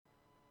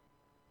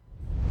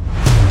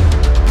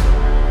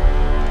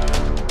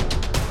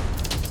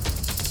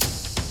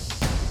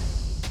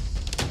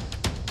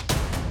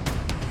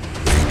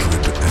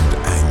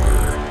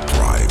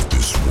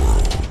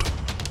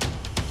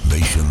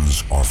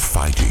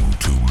striving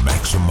to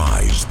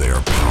maximize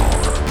their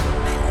power.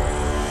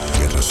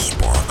 Yet a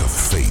spark of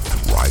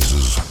faith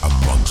rises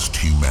amongst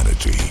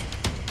humanity.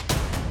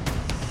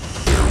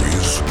 There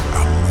is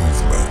a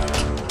movement.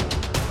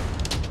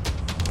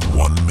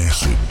 One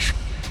message,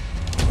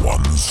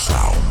 one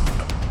sound.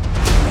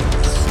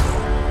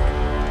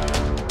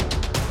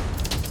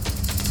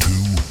 To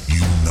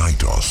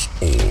unite us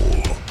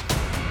all.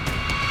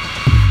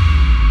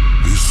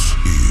 This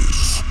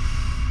is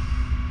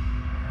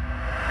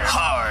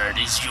Hard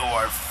is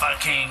your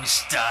fucking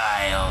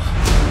style.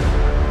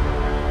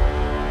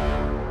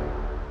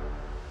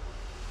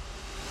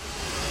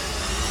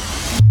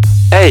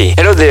 Hey,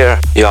 hello there!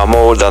 You are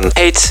more than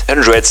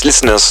 800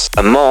 listeners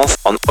a month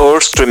on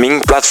all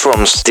streaming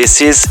platforms.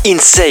 This is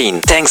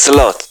insane! Thanks a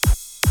lot!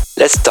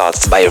 Let's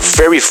start by a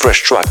very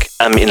fresh track.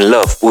 I'm in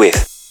love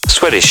with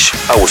Swedish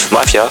House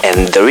Mafia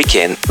and The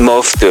Weeknd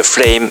Moth to a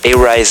Flame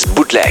A-Rise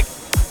bootleg.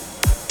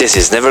 This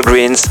is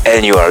Nevergreens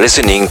and you are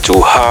listening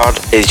to Hard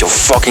is Your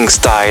Fucking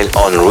Style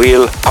on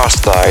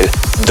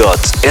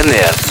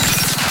realhardstyle.nl.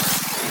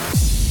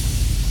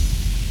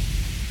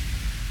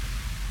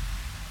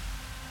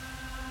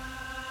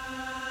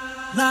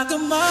 Like a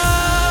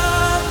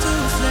moth to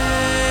a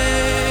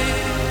flame,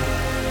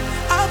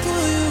 I'll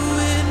pull you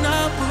in,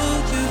 I'll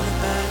pull you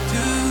back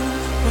to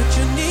what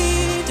you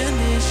need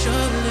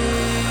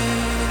initially.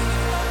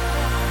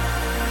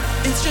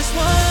 It's just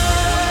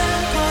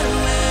one part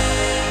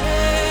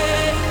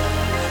away,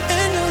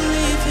 and you'll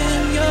leave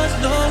him yours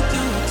low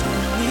to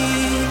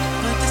me.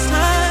 But this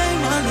time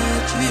I'll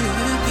let you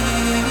be,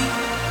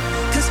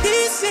 'cause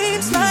he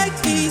seems like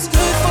he's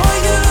good for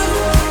you,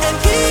 and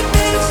he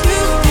makes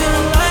you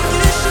feel like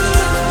you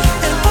should.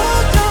 And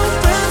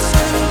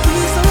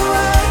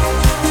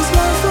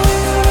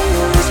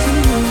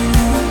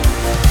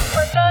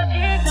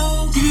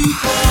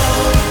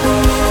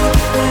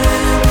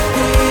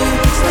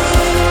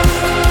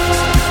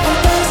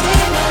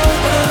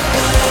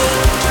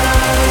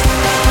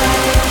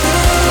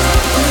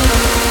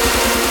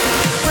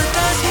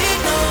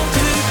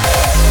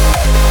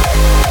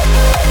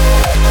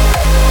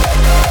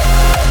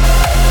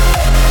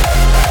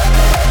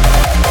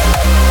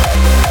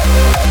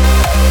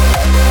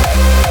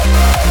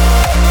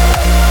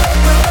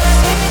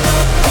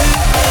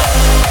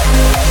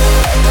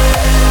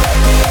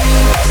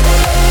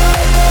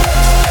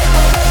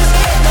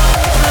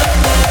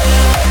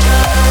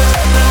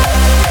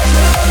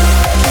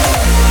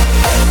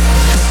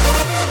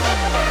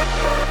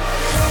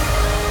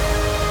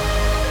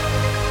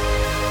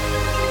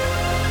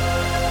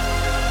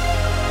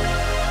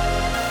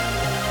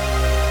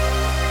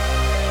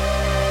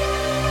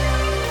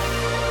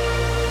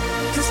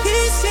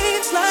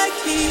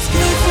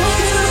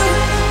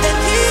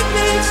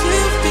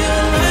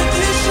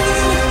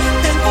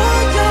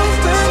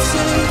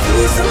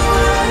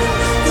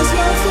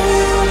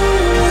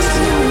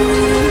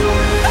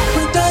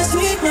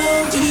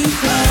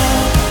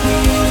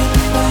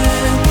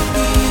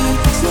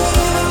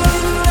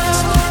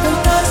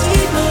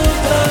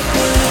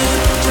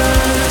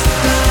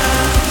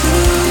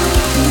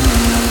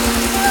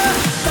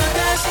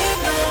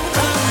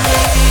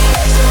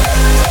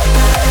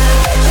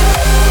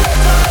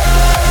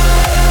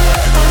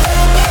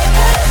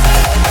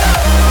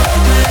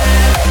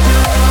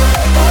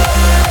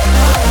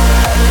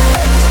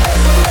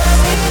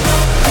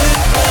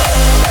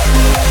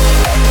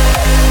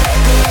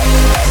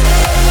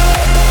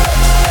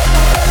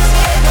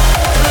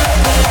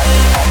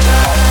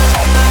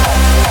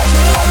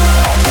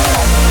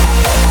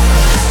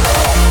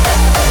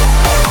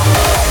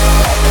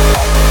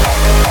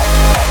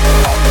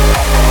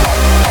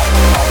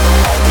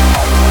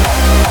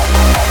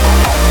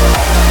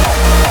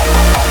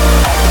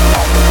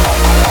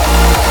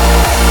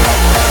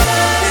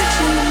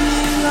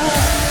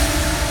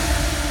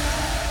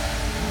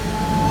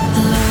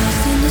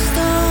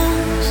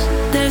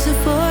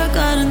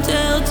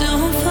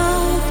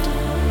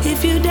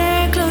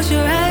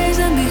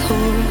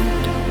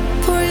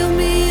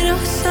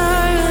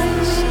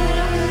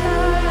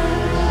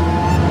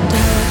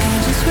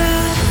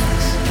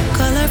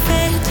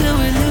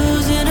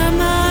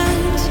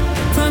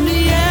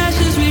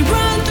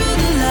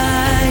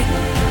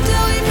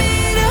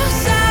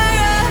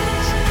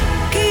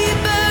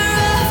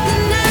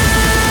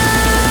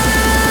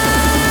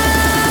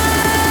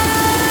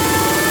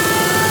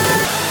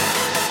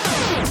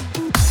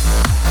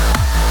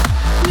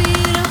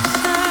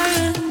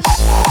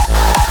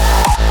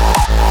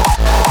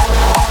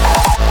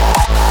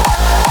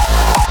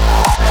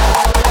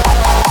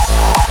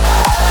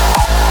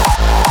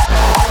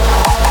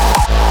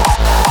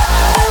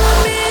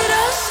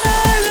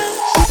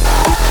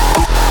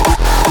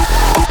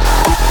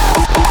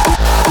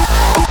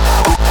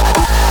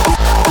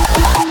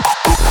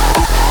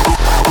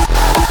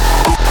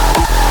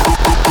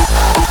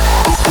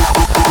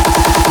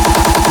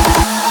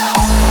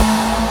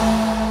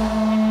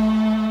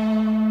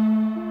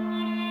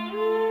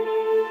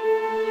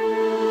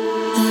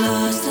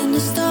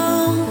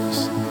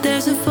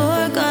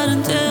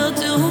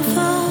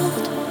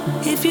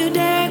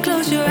dare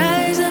close your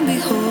eyes and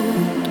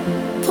behold,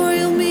 for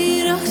you'll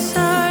meet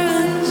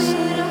Osiris.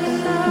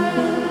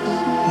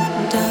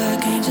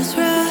 Dark angels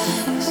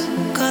rise,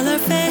 color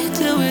fade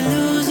till we're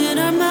losing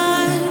our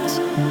minds.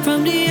 From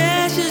the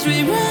ashes we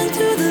run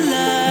through the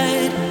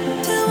light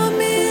till we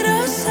meet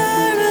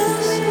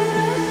Osiris.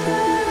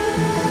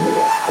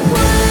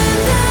 When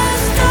the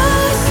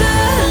stars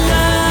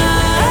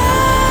align,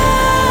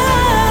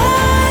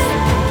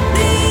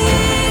 the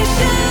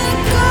ancient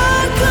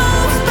God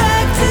comes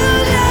back to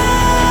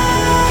life.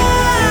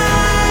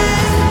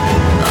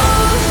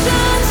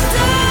 Oceans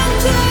stand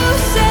to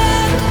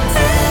set,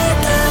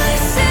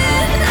 faithless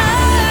in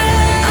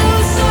eye.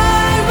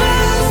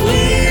 Osiris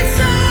leads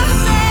our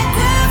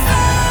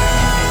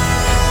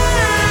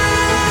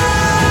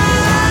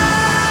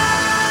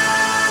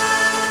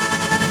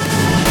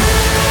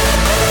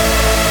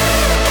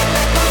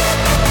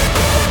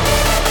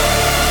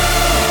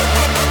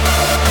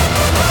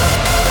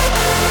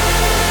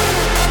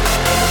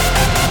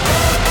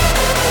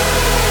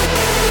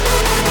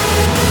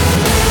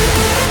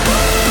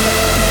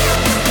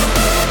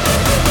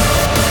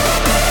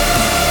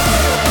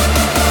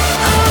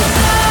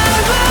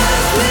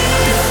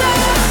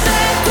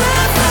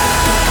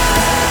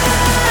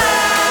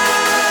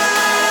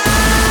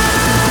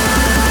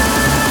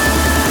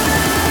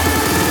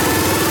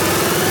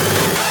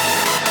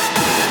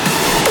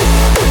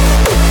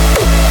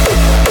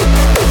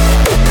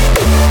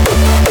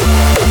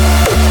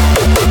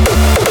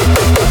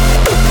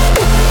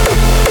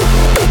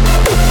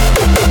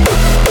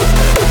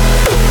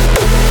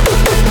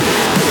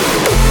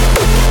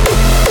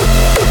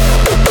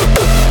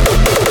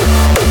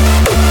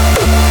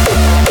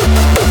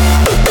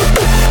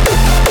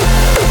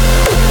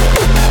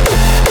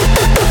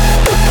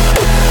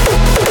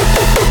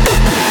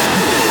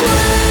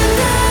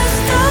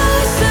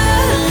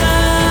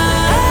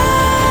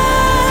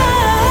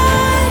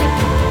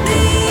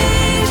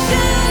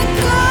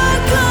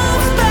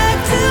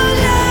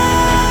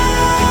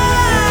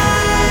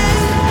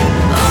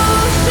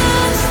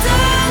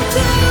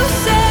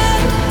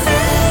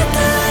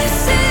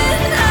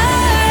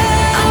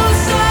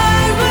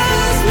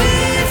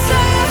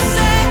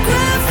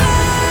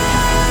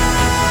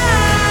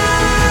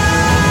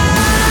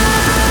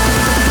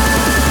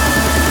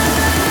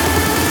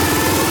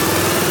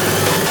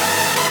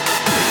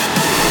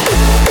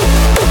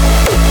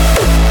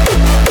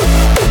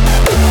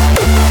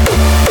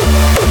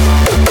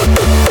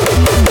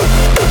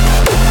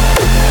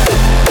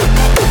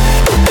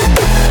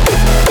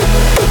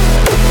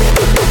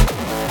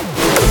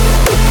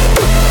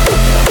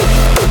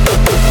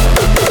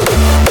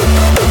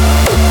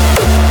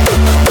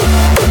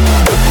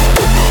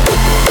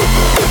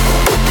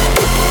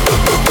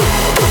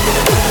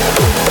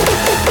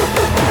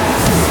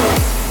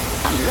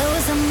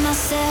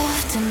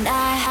myself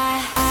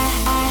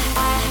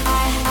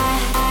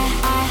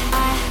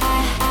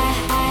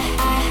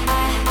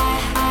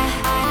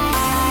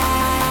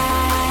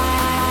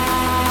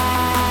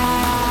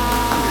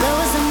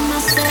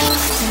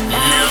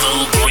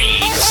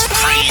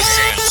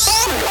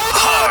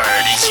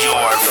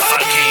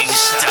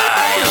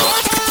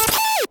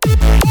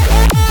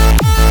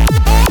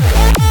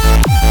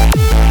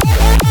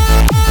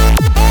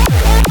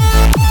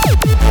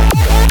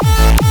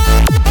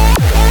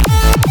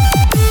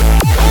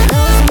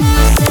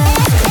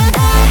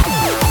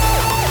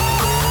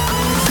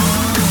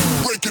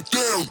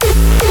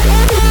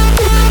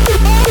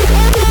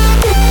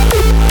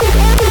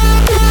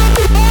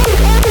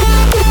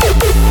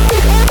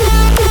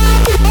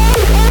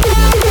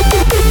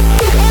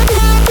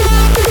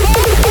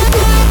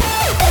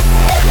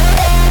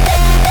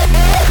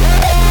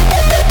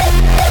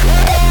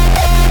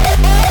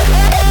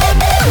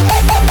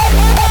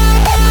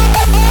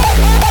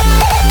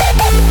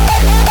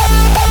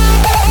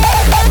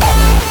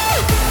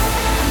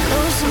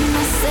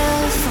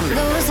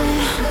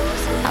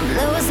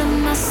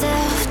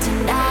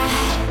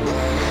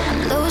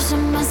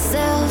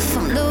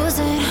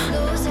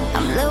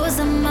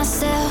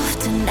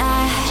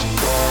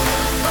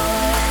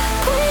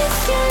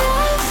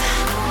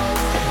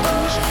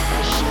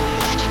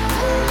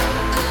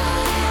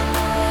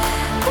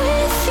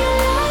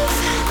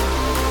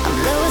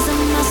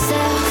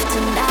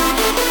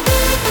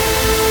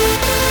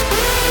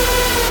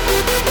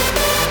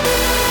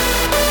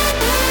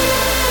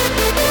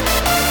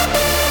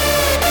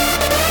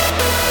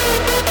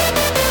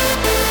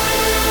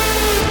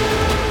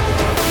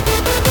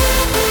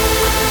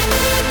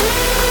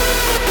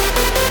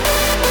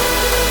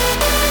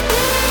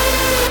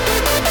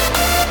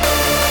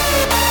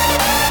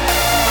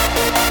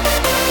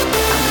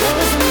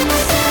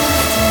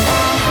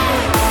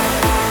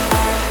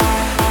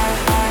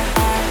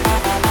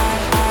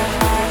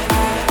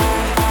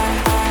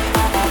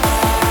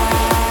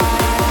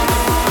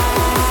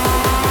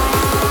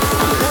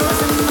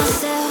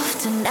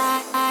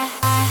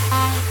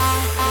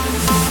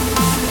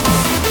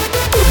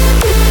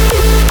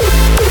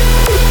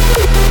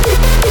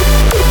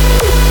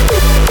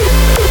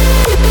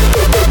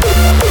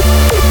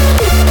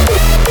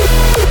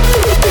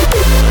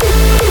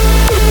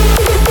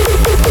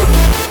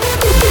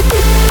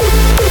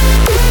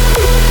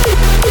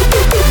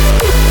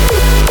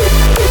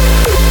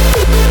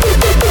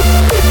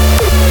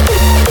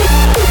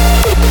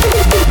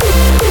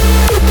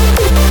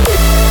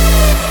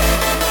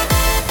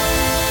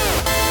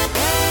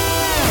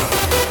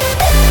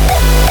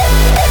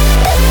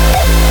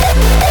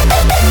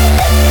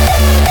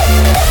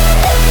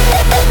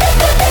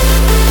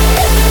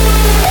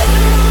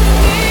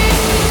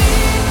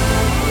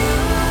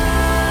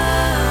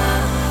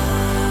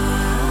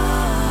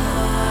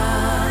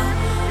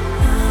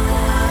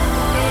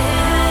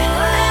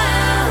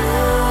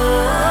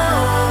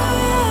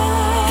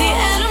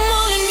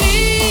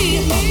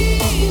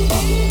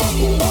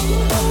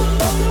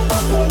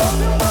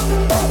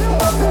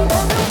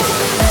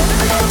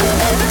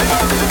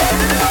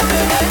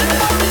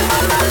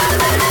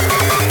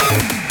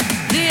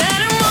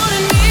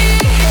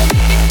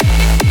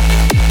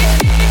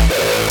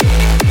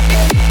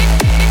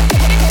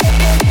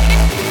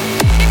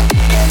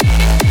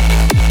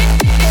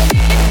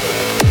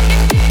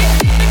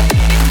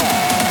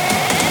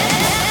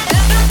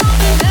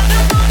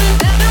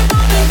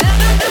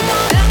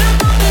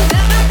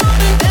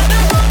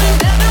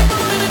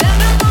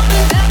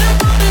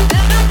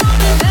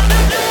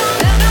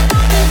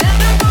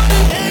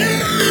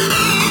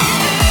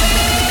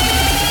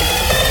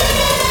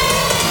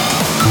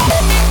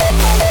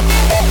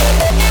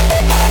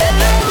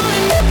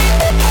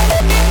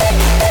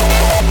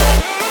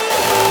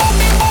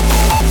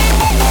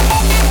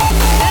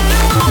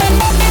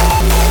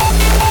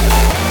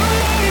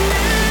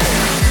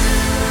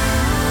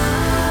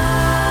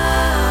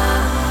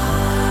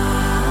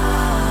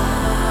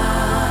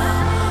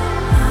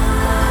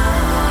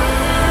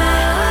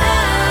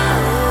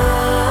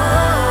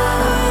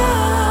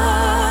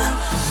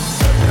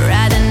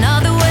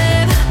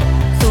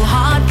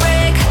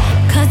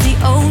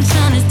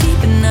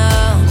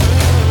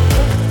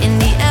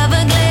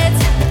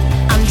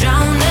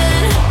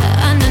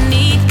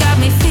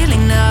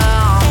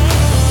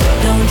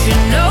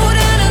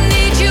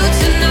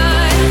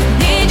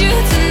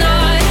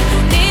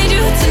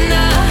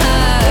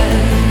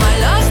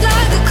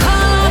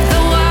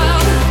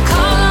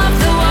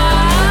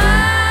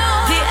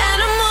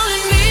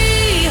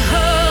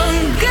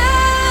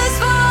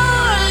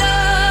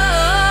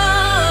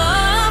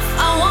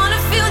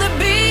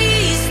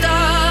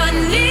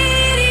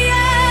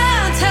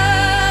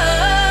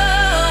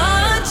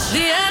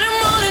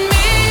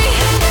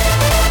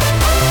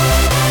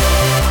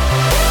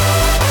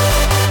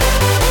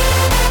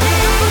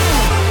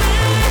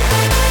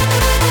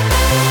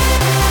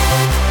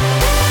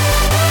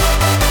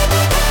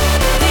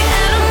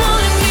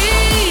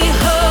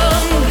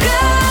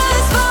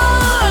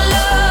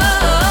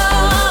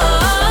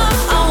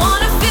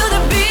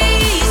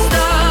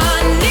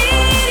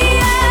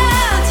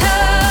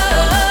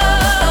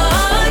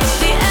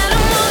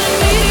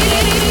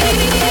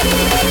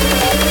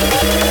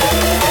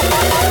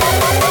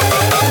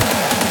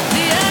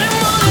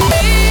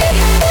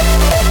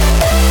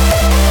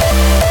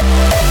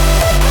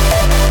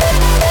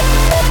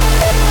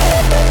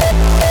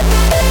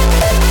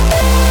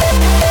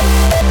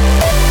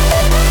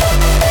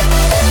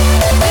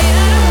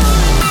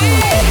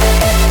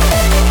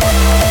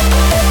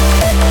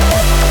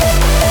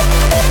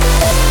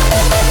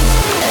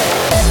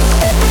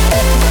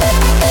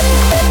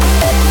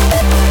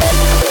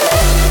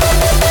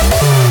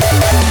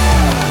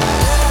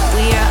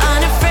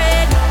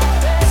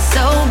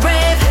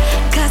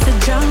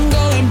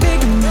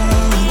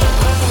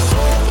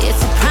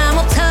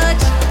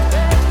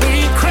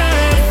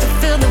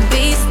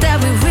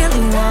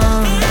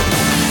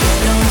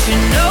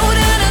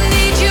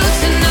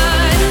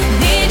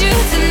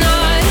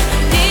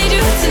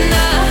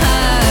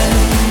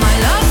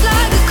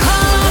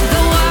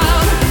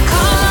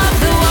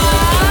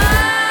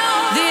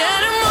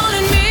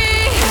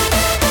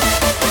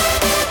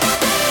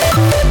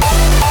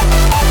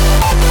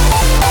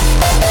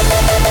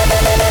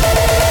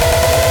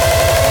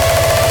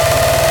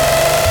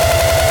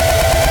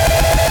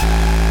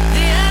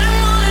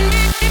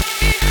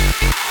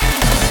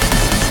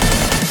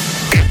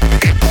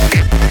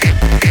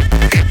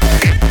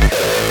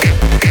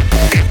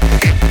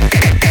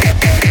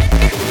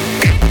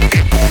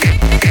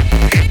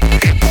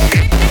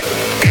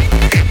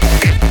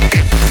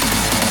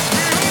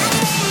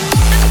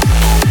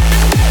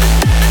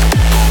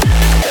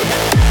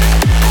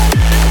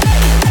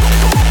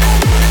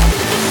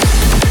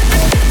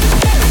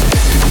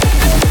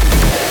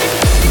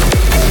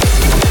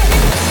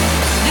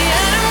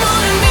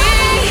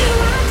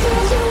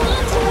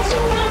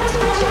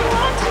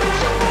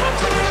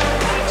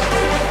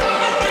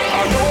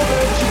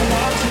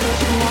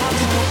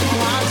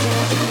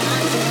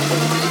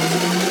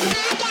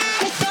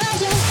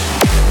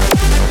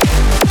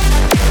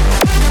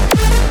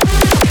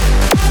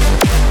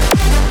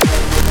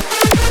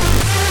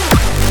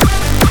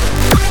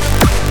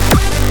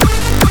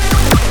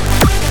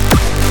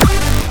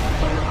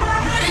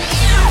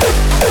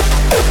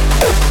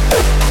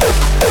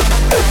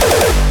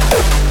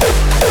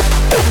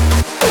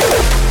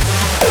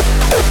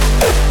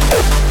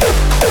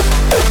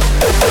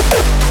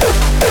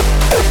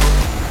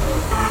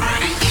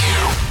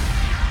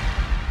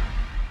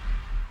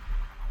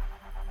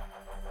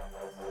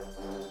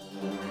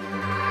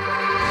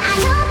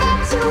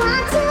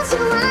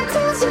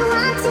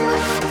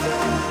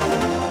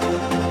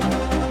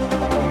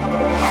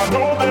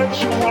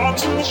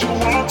Yo,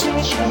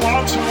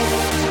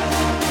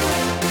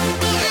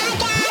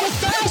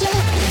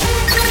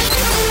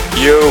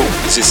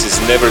 this is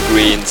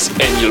Nevergreens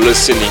and you're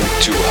listening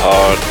to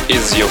Hard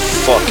Is Your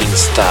Fucking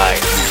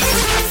Style.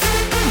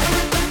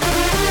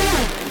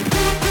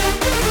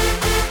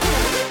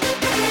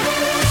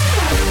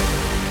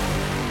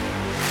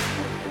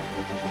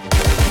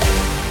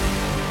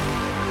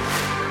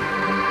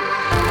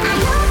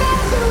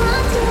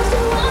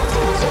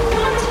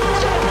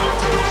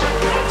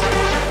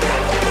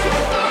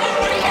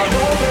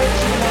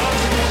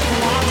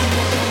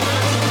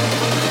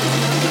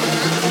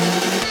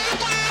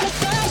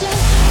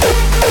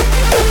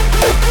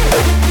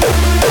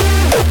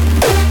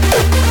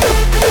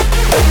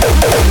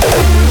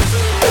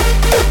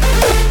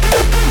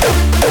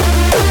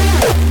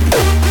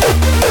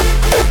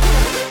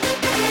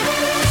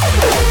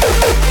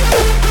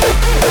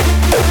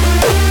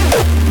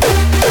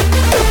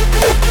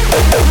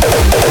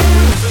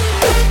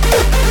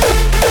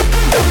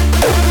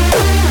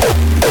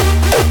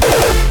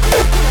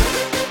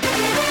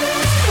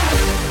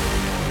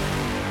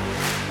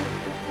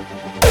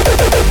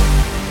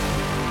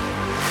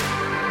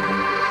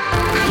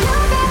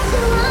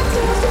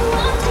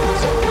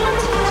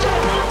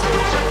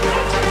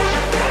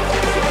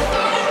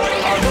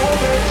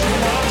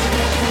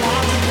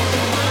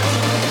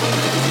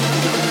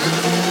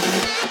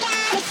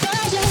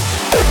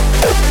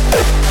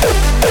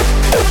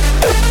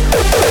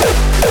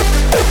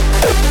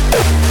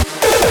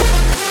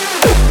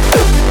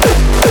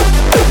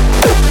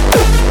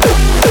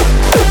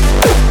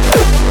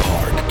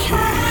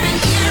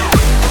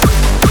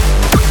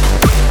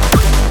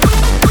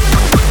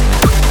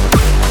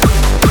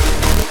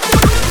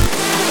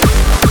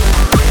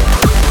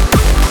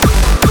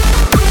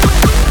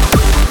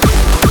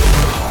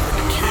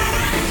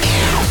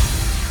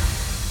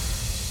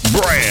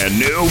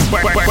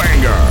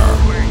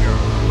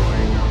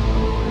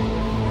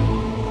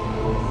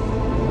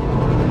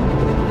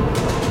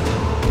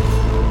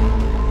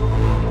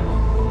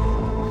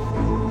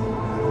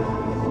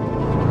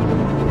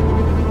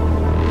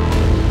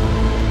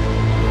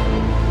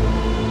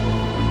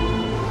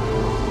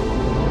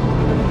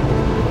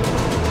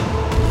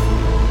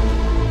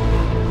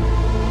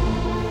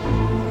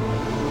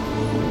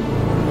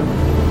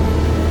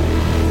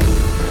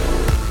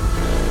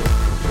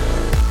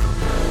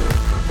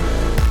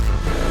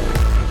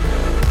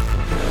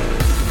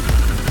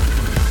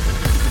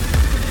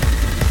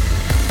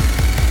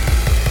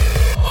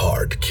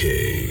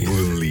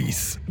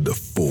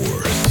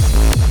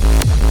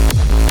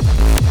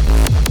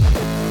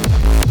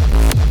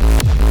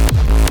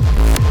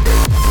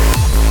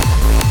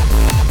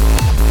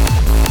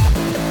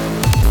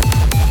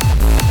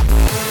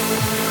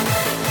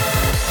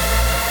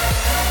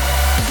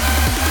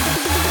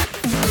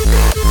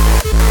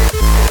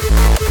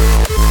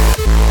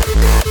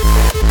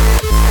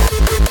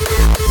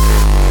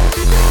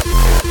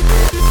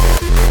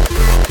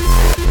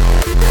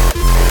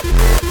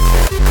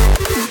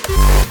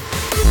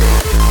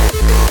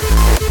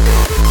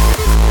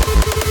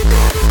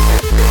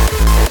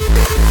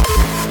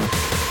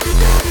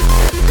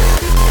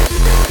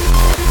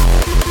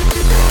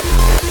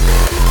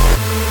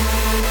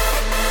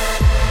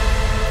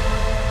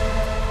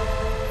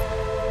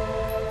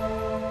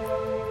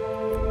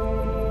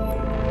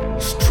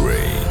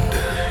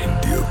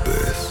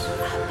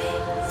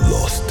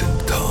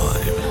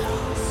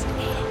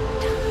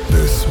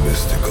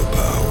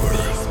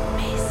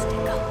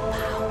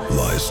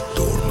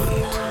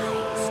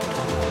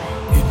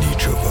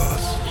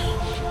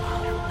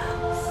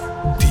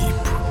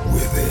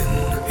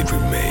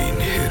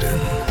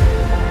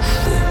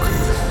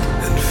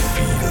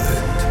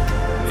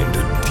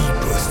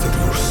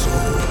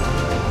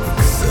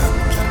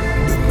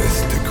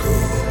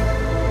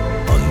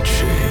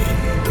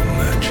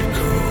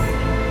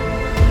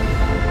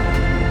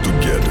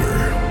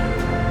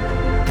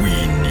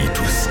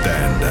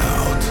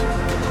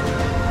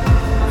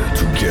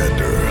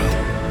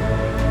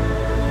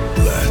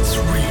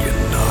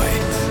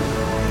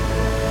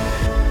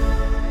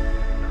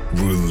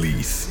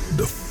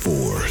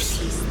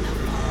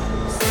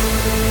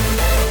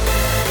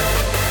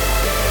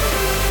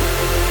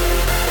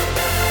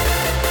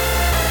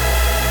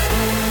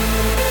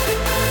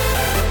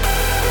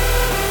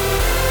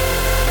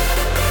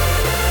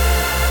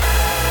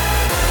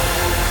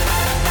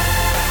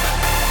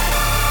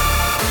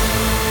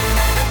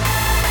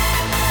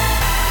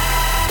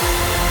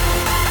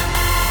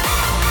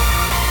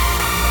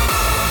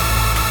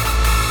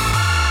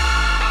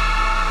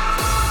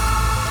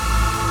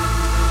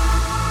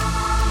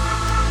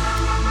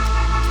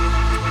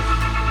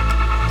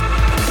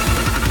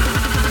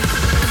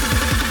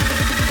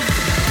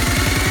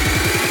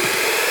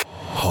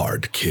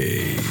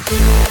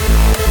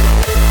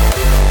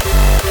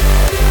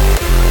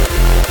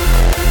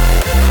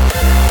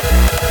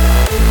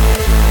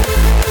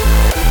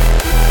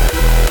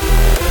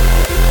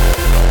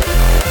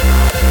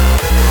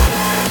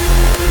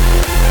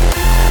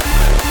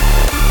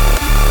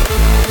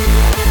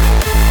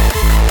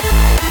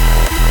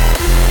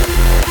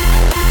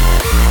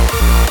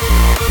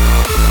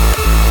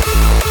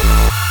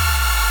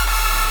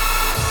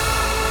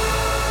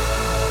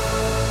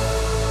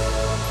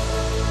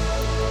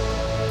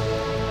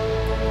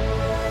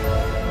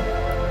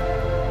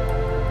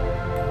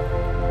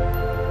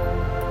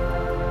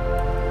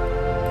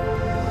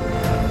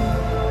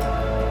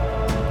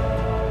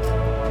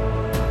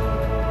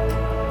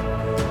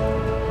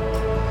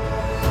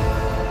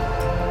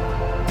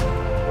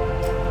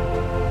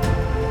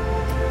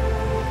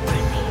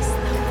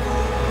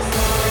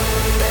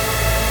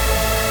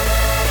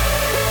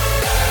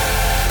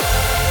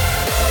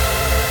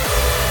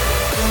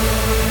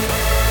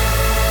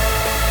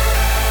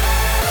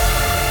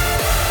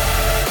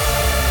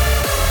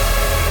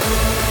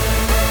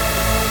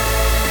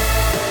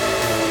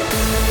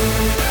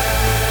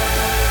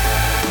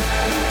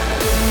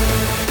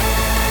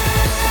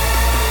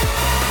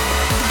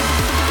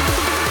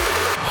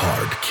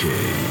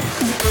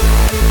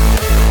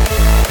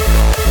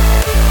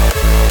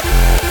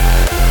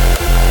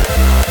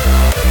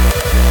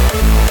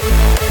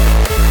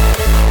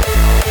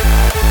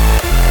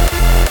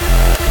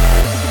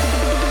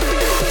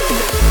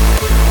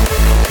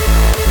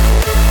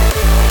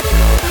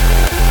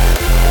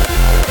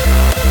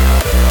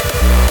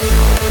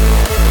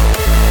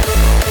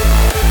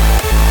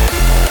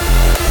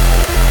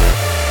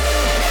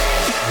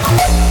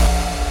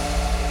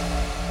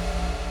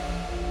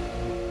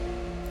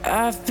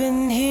 I've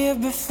been here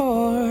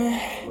before,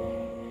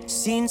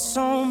 seen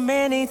so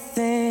many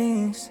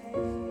things.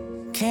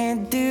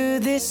 Can't do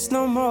this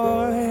no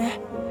more.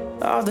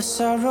 All the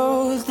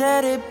sorrow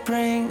that it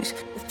brings,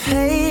 the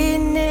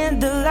pain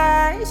and the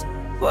lies.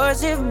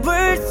 Was it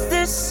worth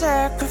the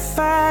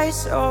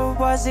sacrifice, or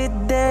was it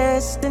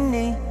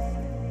destiny?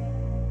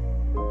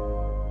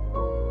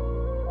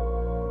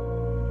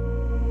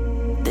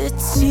 The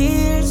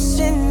tears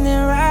in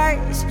their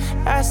eyes,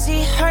 I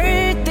see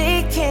hurt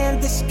they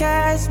can't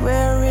disguise.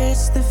 Where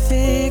is the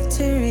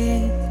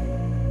victory?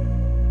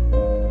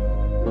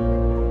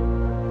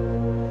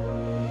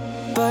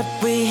 But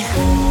we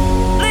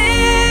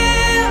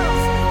live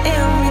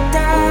and we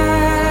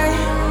die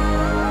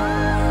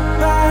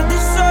by the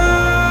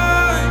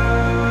sword,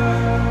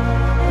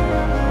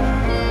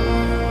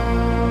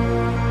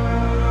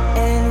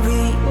 and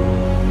we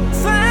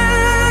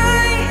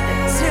fight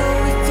till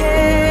we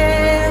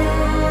can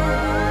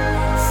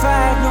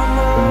fight no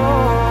more.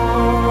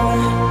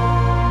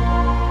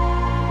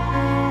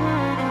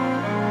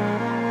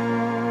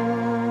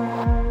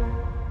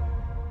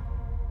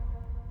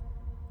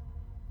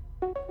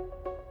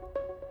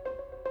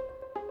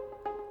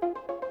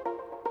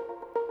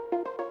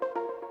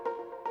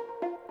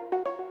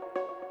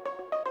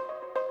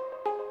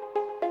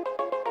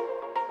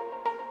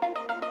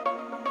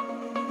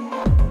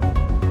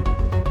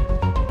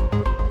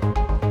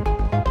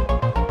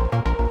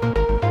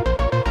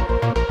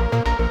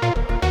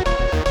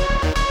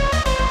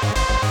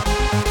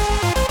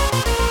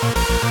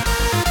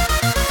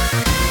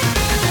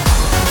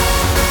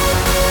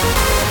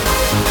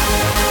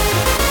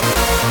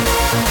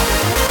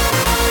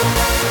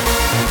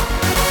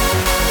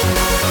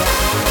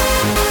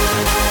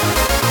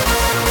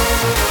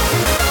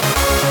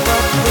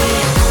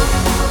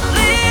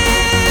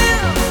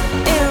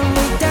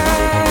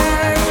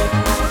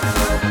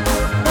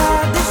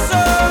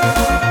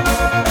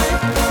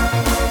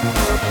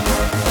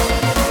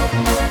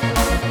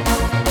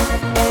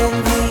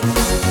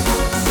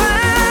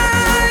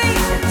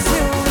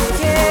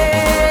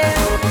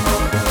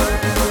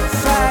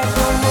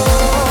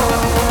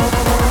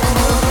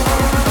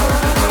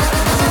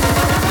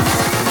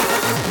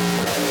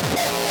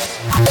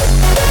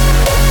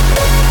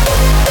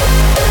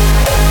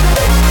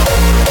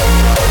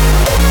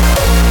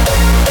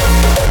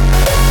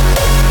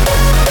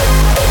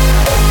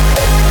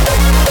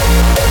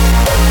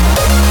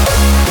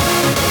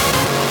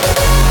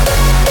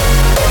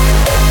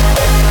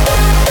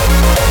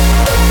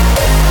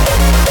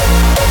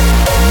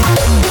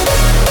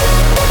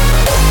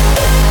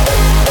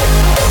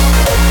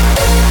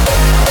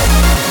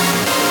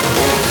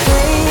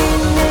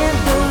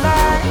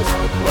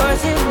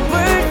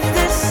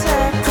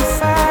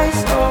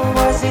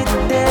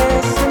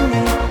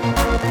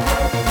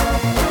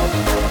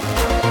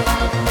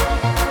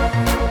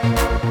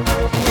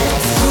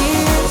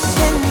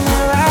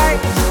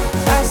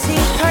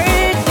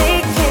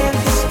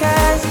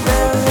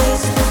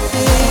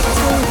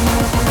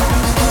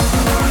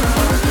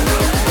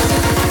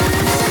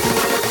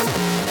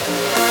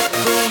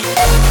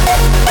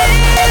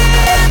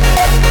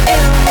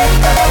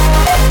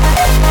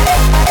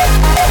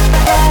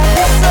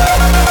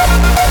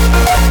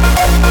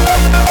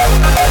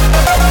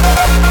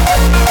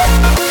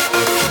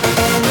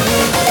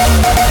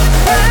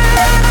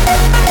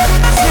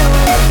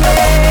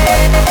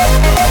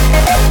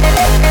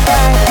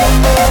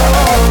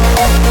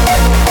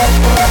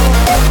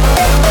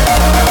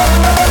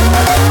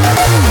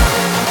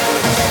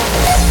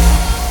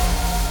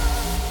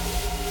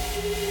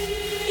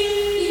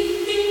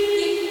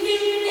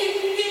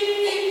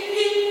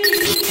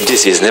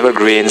 This is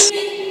Nevergreens,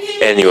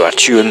 and you are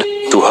tuned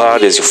to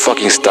Hard As Your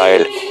Fucking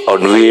Style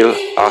on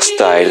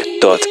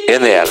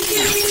realhardstyle.nl.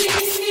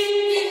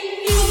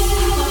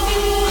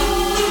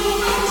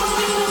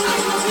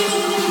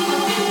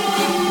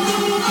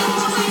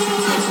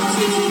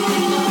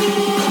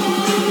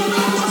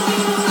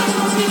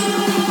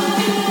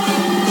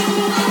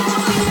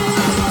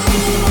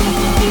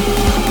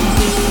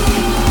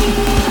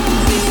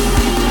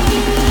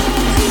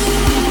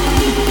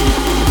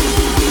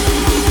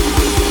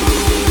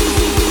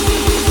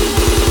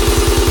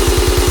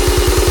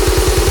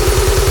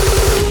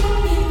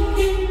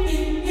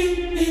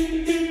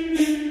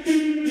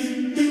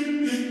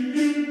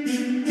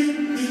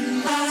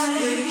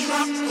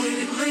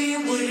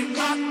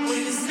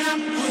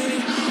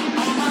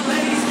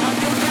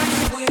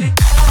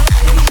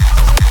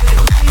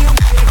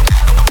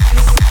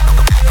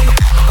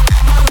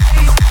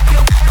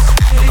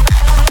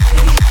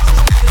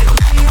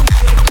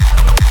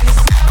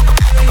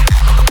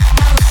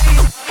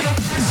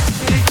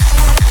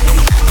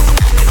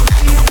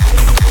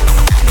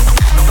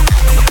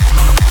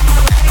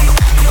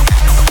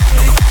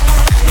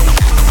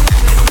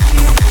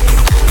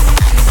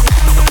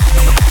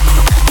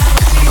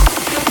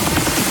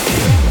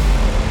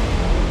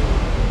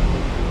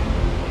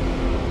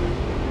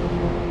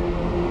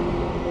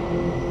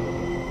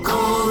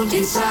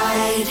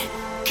 Inside,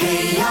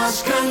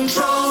 chaos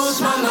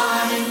controls my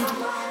mind.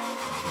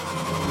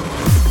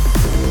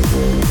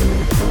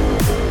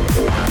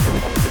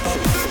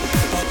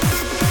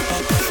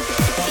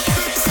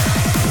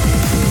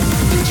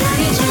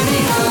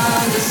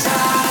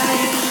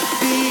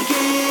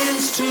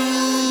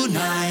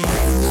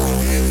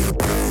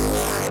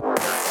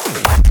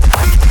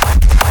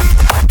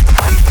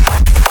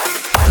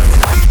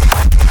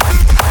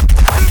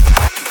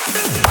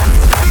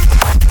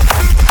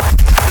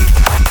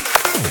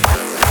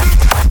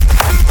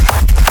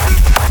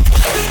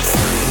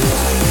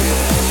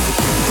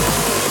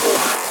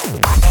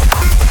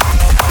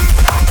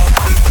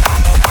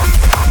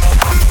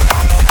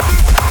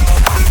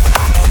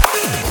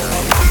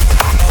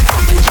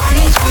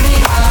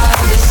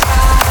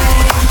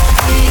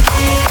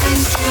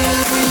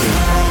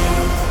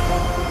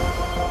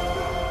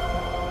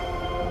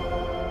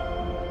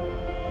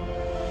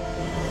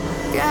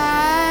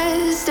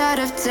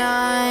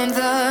 time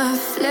the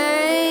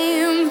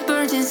flame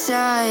burnt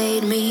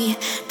inside me,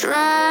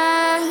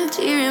 trapped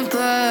here in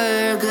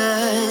purgatory.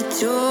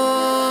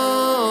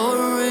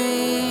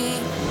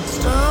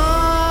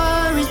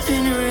 Stories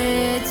been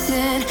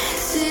written,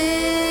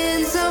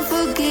 sins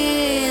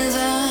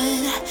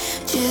unforgiven.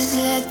 Just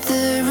let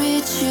the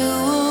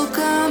ritual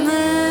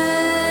commence.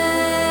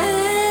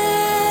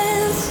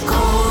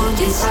 Cold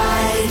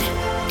inside,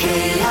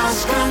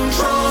 chaos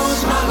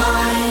controls my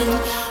mind.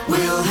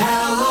 Will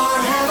hell or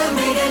heaven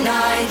be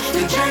denied?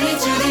 The journey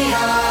to the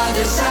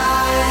other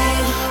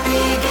side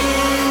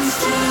begins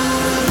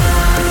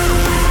tonight.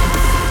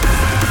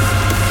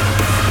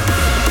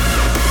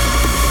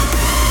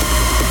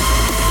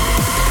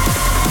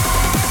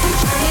 The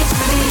journey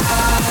to the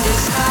other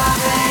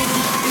side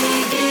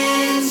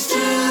begins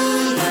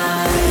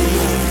tonight.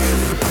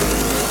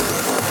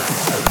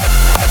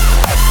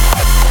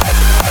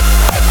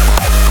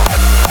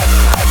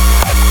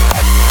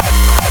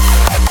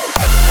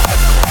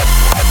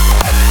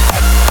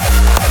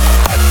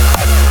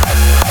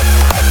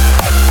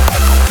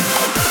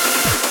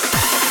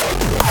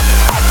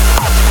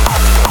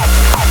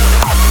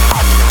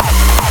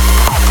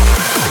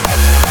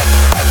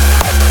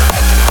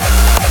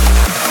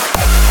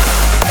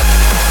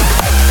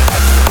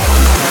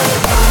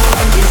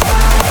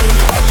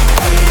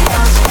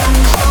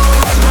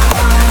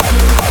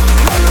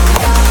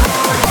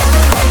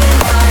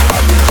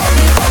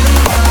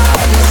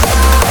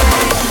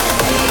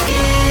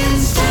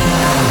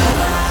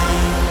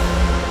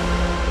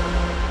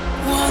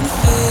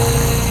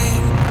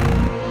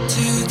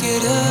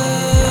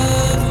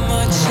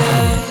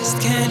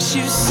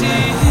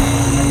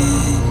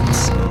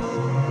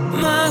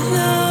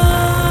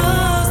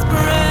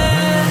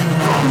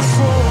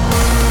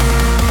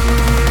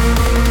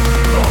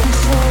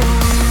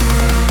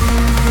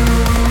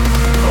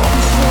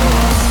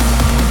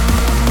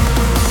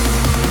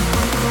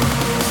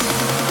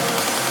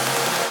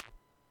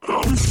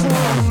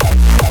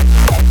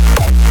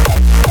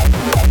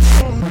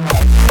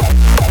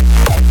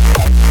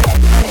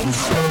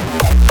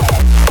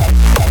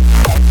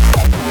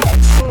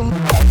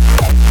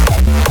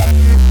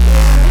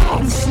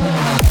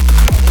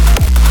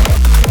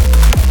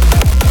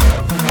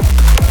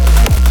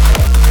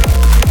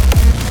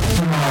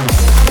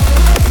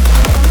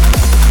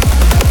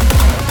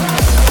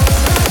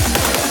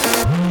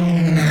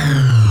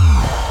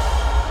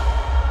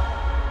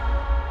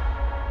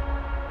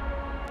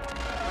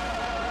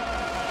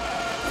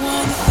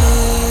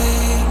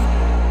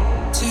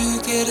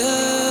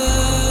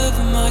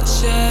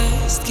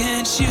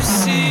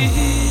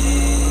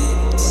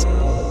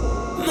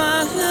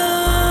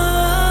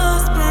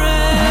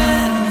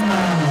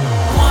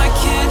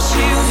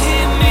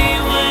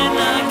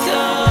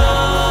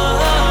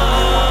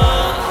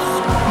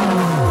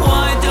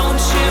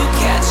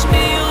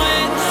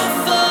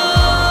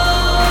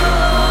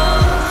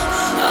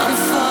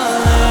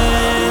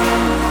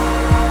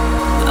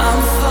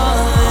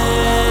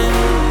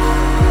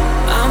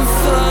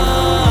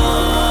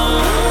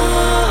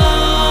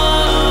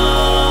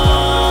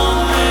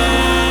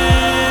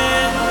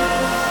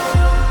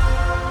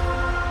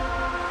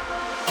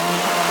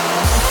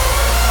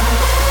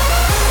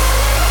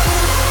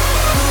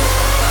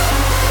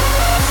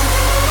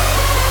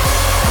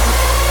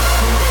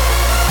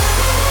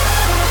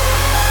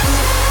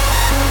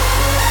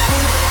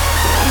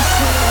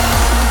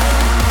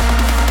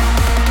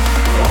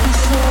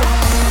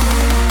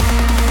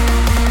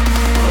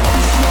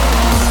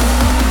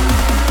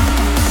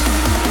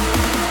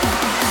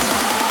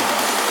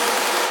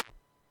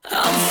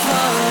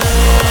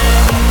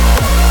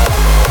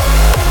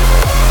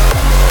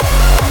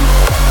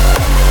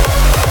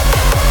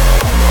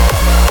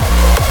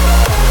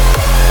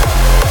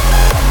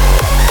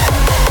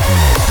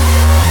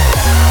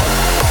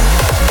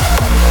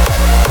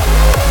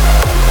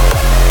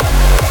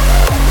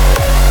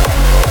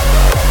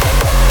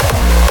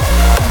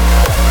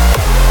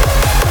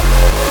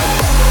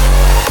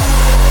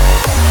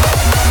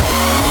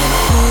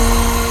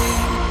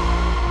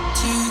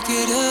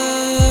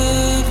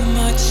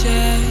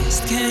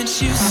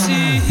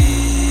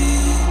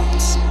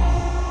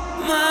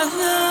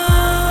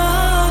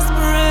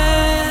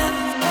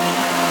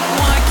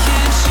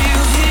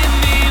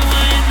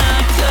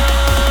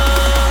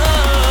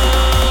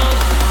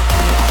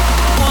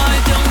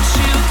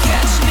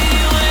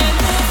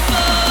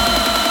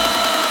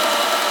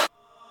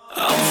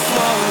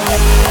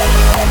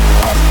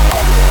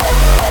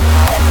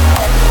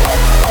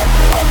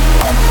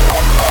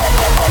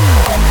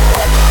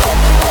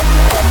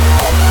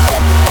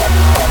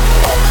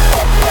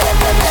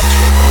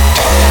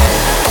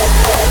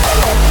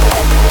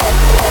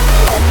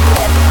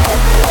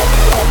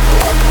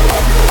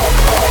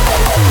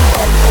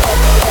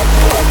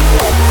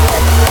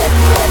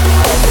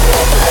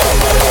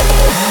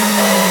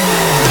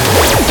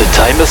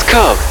 time has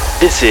come.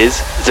 This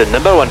is the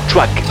number one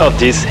track of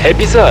this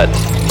episode.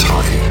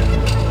 Time.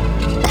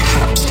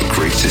 Perhaps the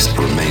greatest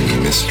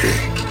remaining mystery.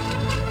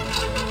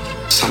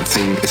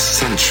 Something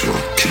essential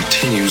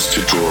continues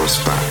to draw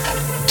us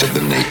back. to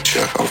the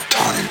nature of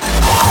time.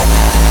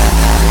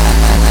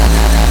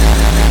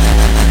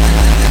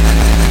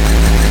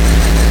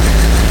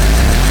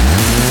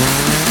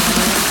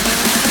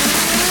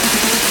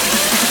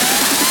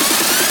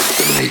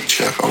 The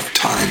nature of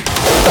time.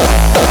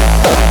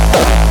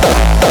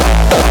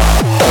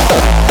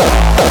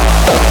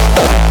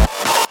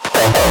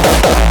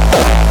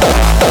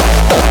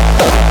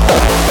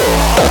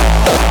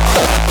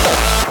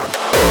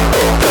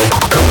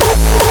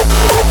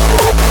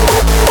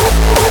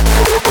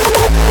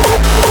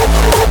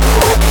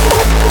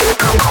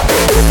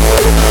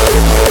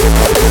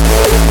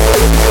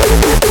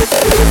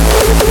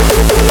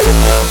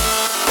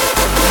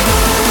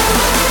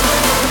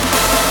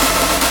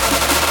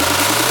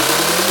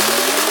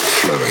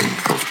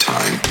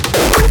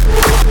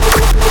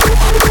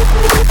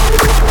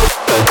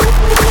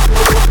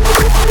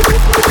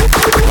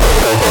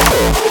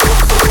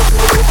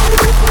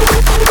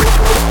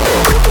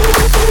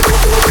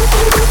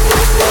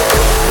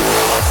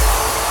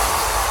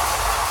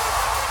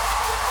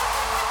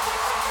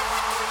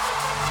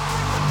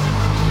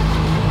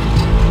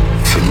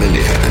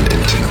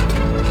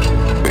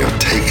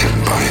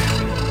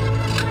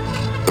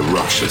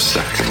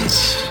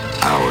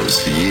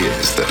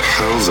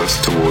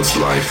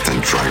 Life then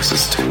drags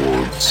us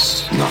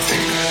towards nothing.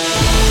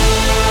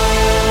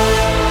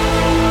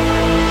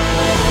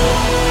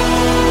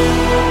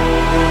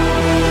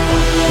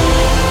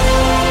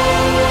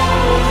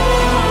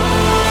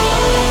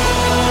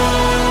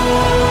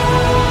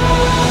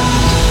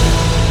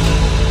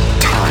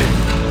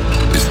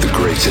 Time is the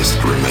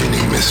greatest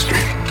remaining mystery.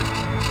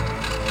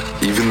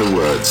 Even the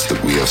words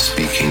that we are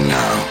speaking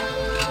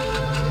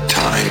now,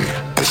 time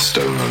has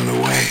stolen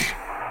away.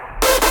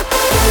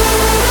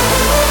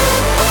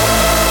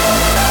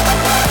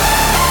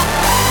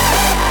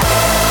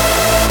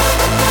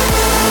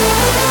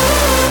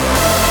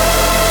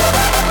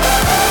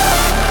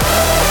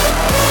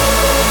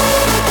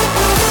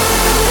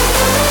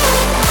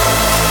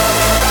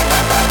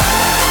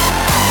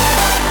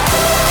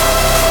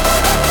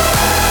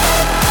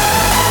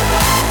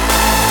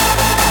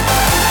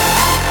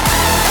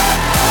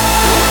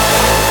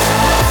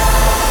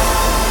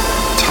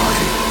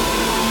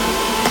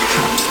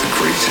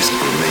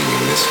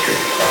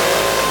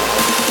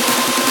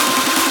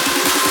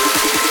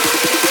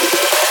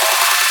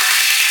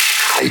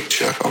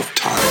 Nature of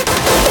time.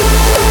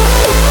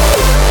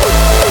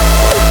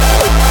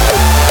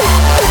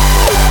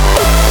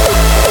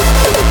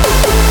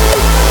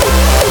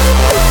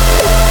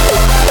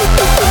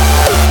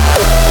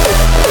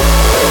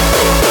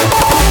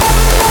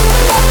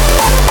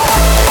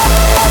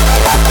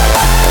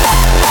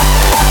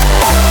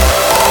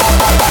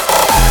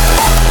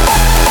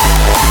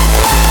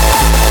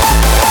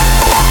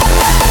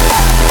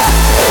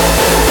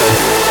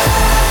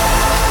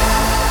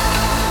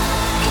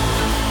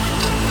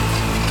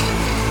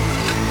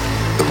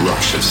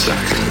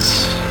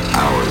 Seconds,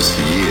 hours,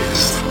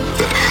 years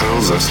that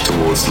hurls us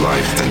towards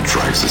life then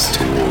drags us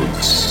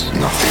towards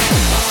nothing.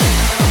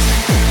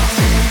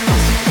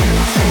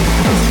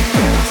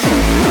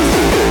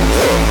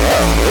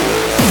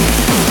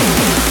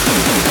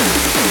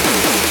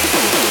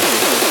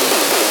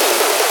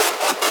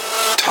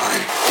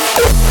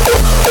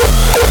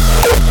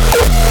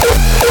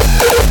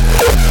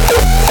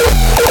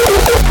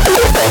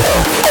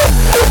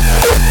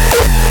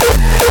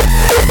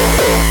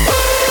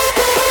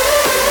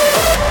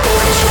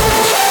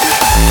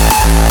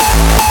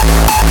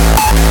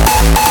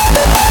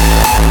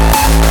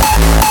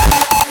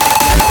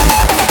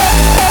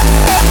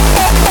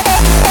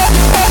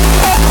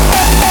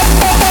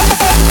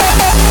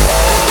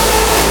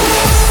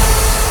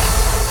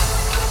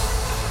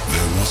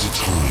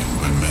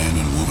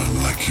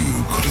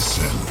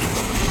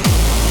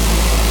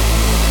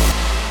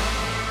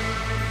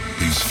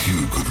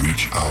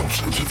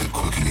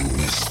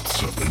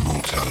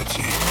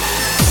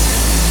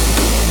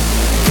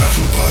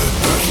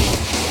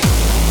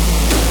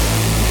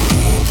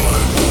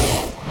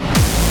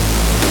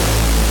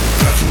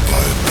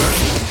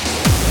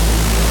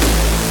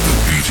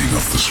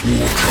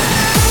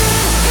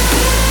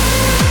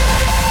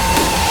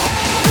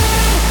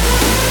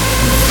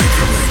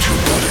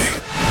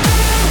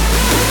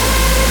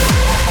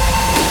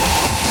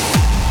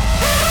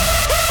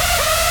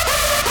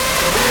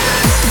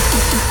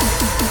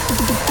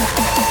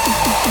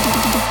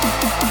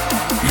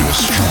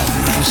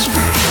 Strong little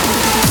spirit.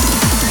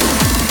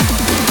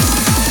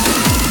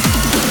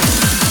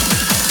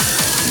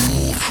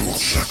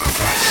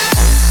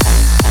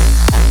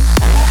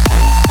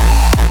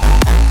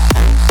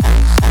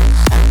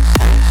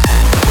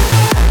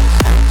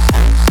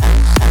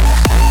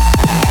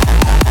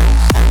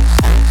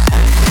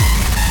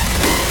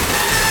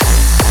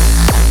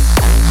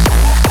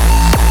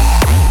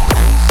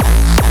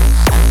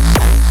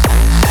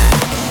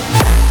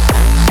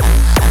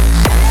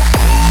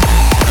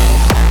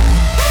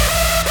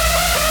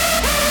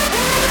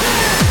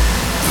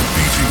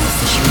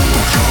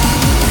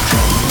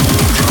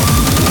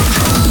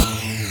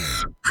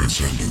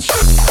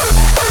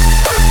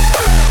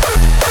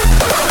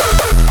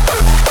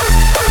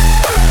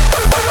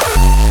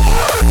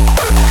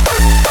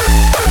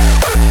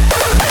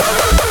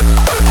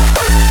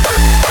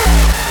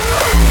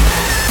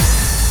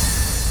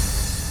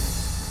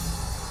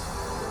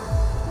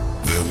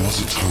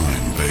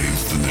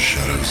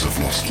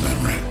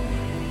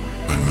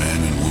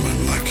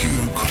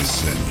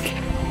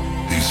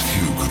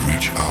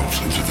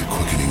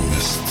 darkening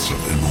mists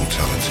of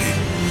immortality.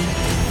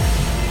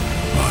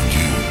 Mind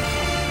you,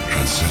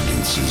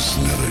 transcendence is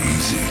never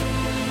easy.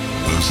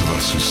 Those of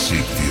us who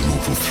seek the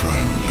immortal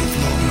throne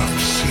live long enough to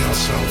see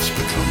ourselves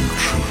become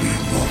truly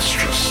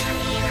monstrous.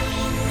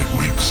 It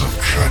reeks of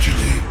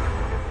tragedy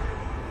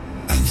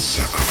and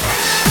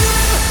sacrifice.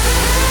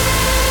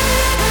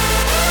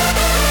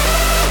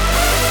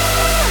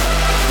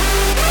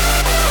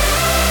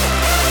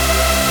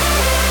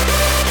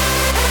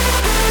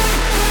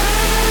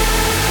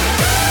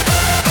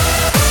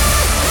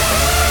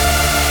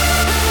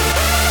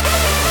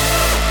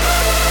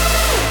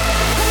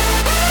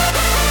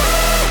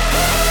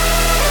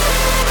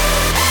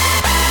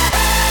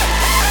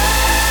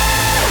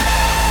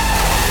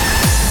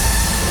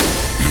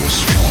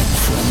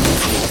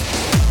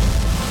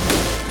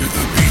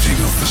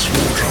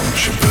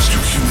 Should burst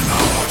your human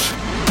heart.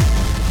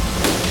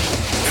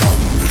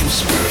 Come, little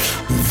spirit,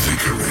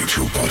 invigorate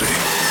your body.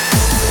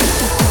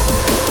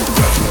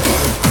 Battle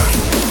by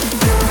battle.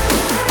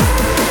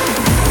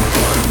 War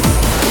by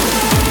war.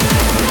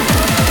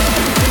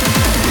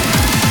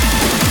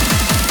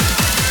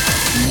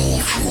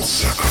 Mortal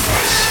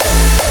sacrifice.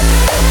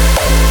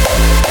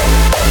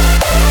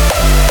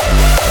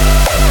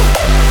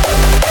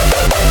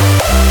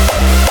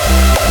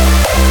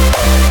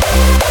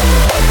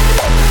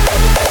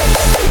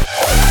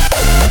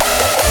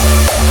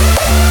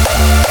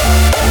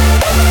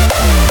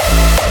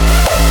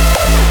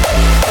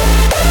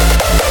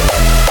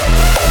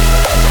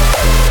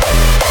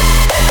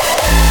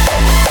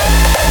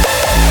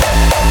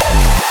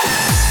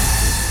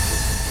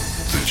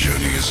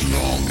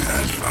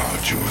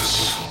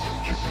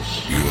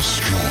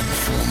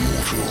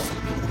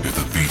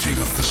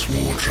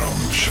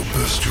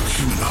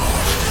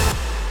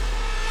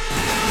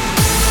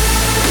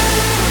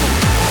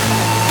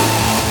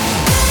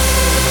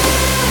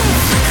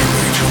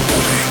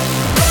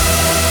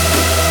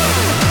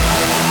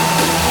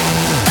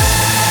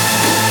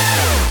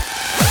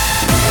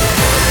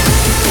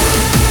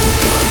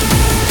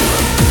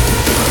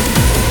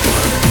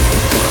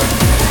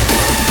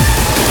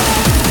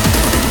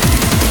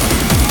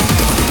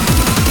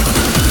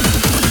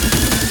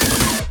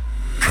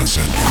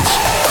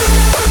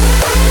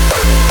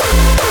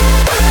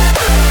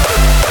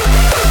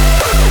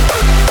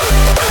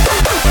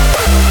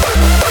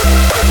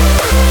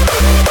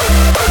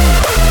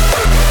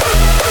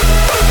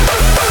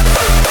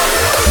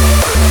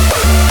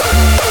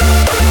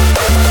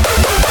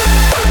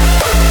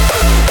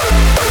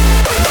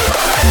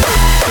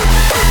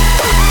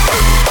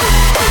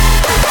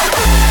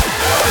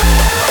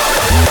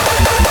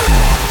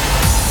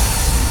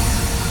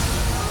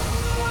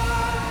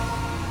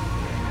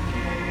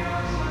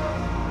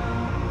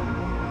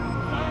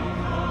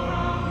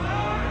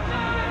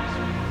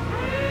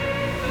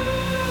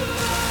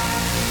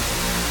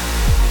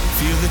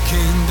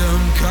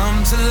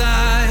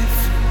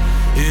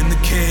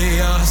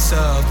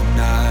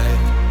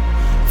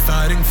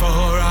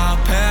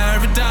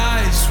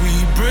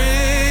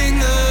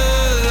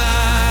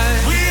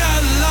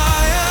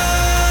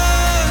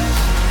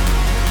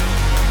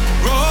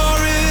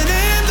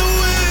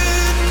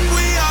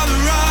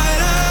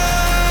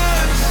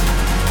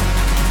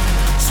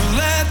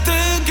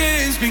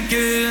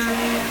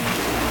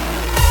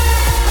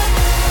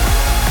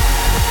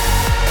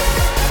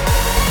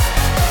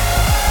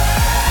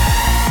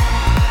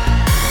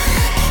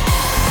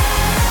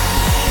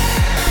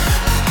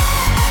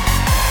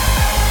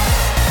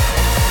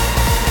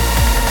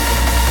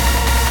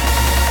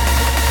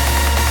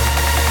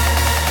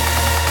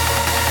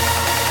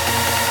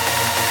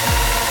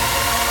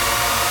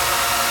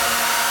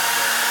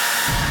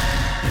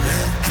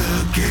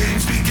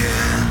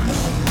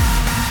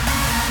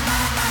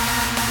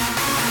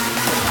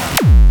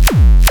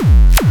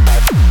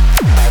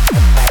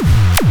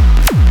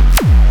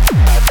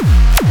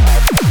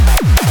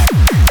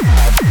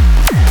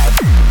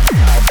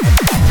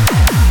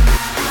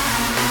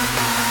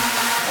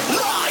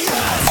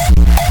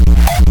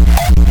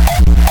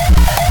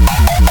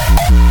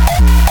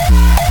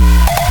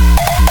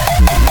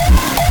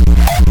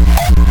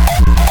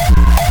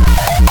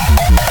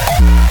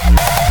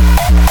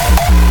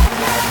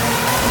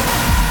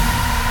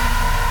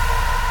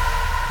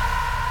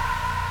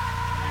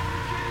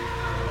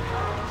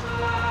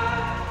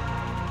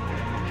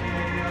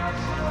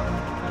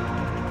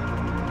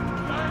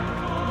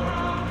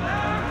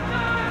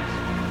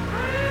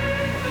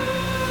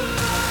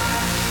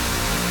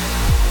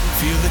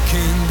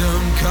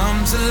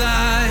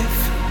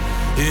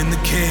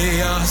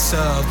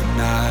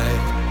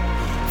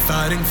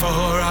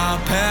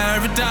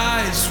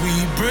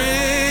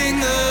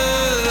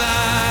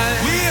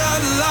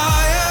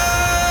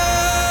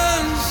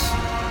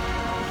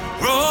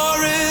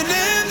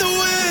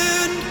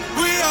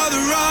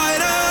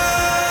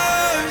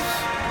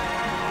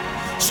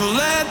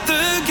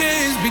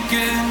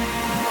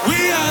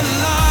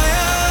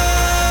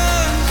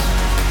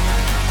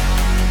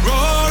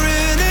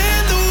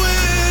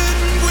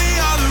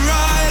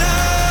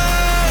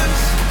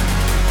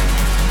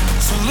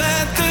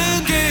 Let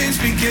the games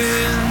begin.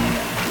 begin.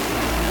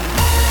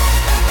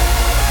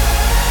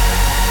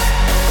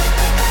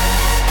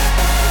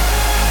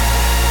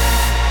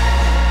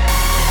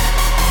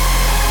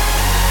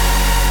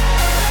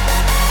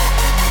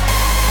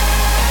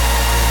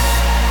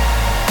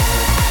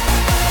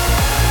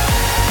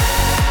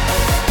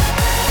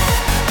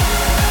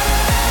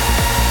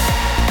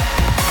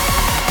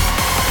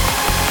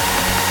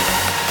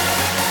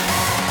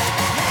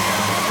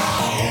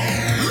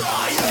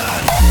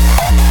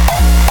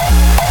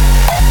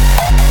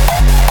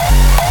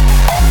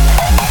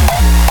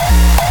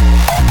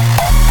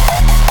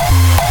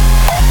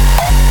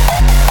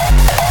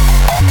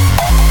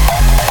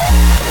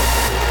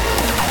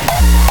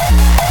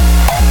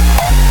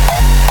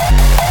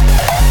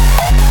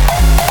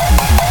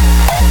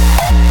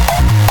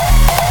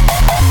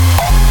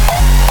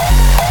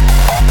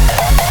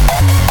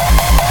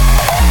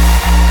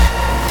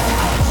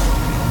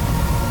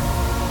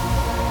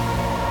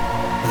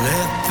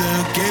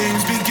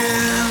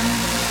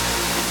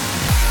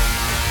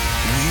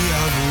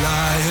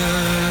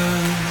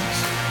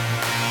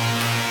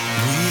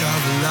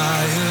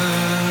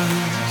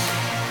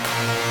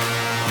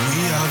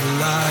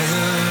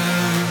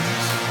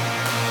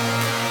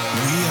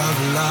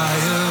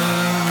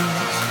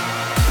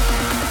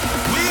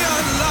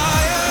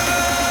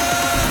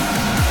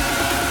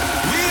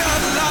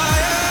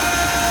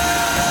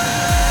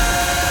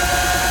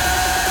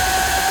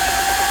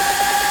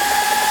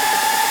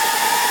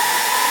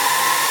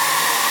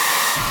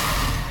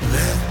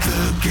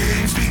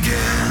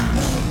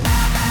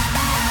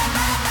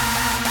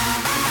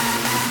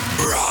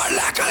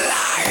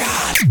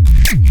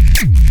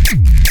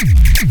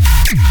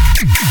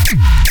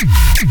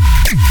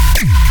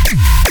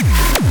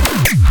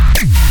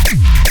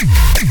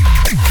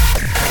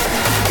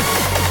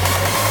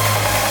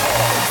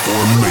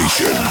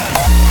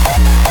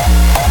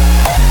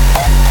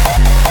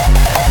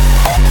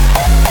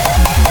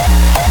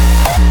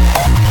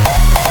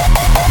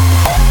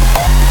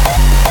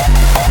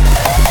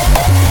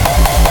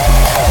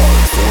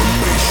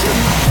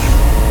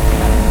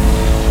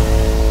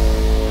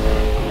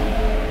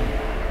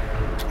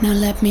 Now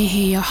let me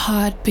hear your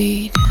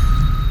heartbeat.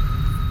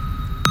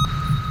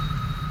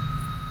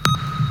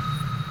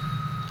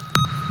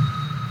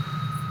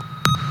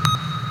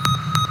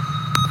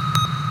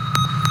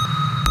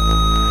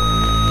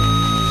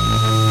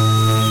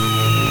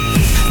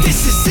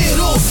 This is it,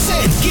 all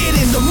set, get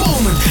in the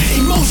moment.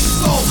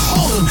 Emotions don't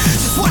hold them,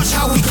 just watch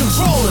how we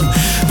control them.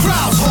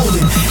 Crowds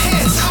holding,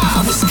 hands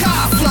high with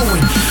sky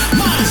flowing.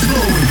 Minds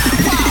blowing,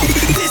 wow,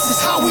 this is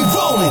how we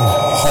rolling.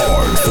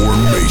 Hard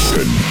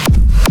formation.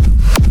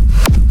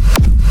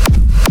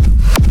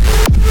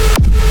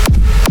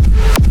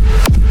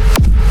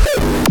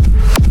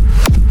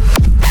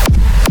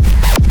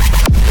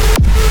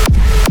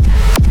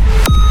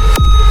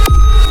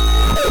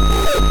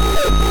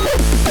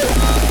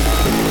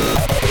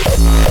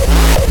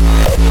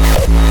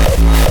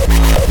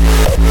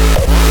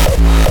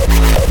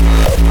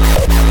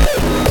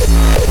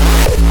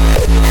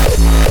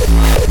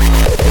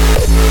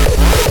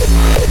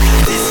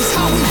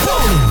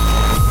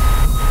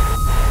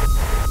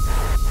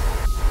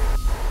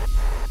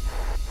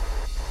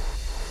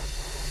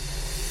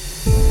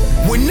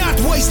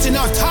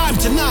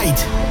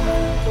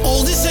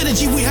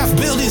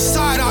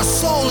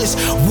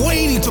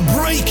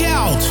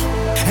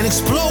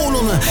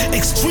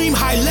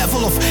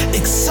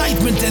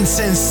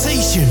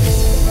 Sensation.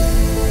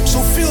 So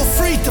feel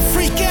free to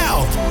freak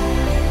out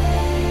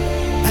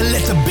and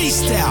let the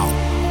beast out.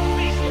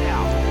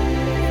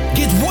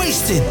 Get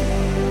wasted.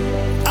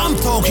 I'm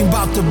talking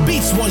about the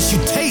beats once you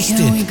taste it.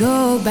 Can we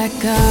go back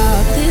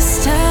up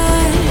this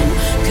time?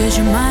 Cause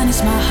your mind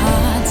is my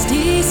heart's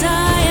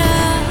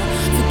desire.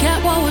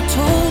 Forget what we're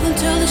told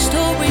until the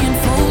story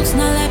unfolds.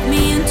 Now let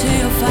me into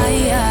your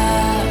fire.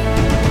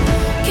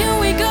 Can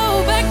we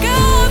go back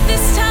up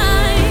this time?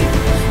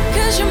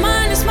 Cause your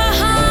mind is my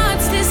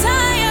heart's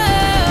desire.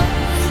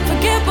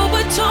 Forget what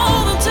we're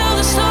told until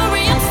the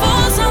story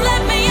unfolds. Now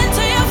let me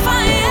into your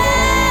fire.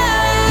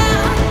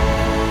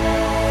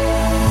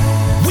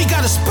 We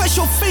got a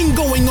special thing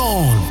going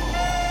on.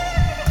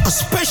 A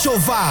special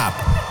vibe.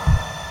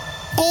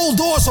 All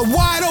doors are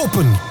wide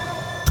open.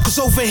 Cause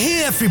over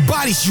here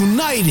everybody's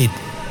united.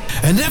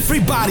 And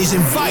everybody's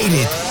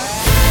invited.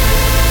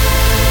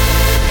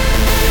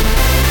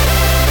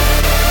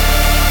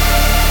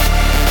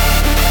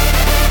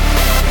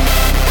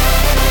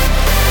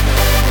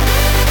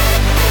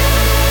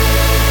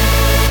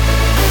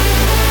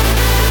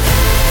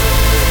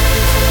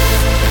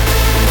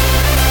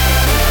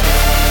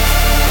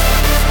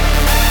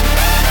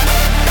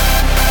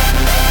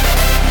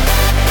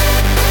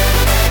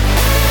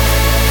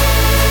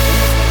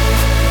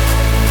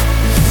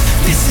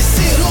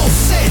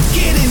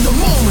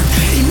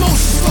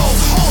 Emotions don't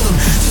hold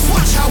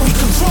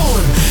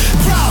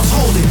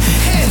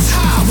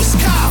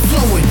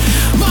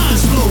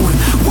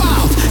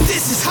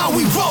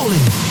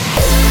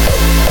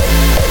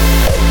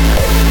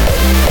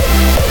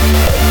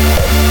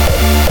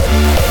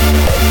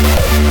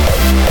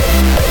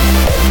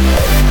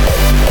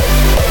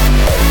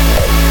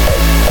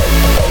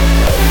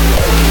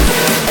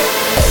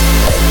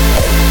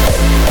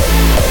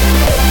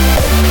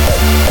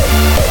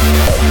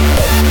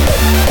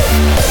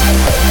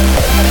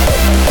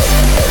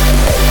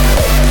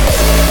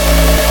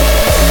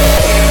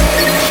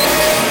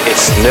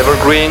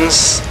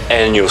Evergreens,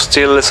 and you're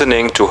still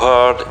listening to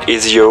Hard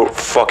Is Your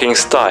Fucking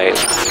Style.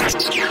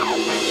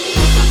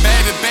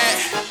 Baby bet,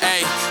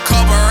 ayy,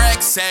 couple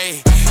racks,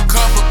 ayy,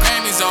 couple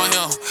Grammys on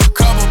him,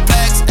 couple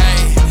blacks,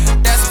 ayy,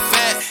 that's a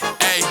fact,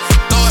 ayy,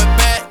 throw it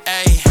back,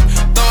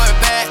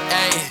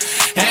 ayy,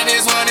 and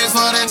this one is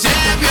for the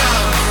champion,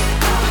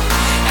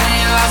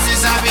 ain't lost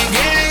since I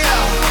began, yo,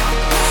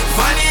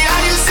 funny how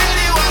you said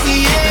it was the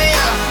year,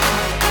 yo,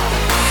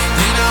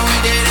 you know we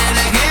did it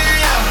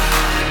again, yo,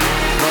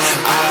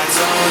 I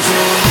told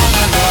you long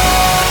ago,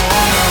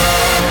 on the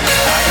road,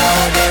 I got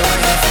what they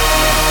waiting for.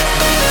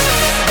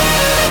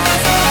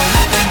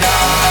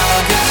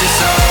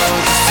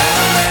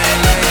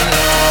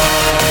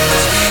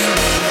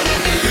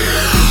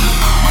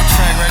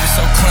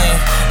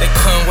 They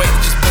couldn't wait to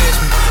just bash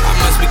me. I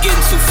must be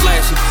getting too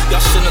flashy.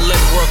 Y'all shouldn't have let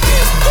the world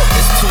gas me.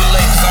 It's too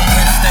late cause I'm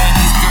here to stay and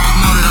these girls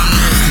know that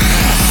I'm nasty.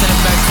 Send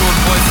it back to her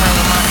boyfriend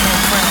with my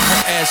handprint on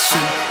her ass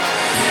cheek.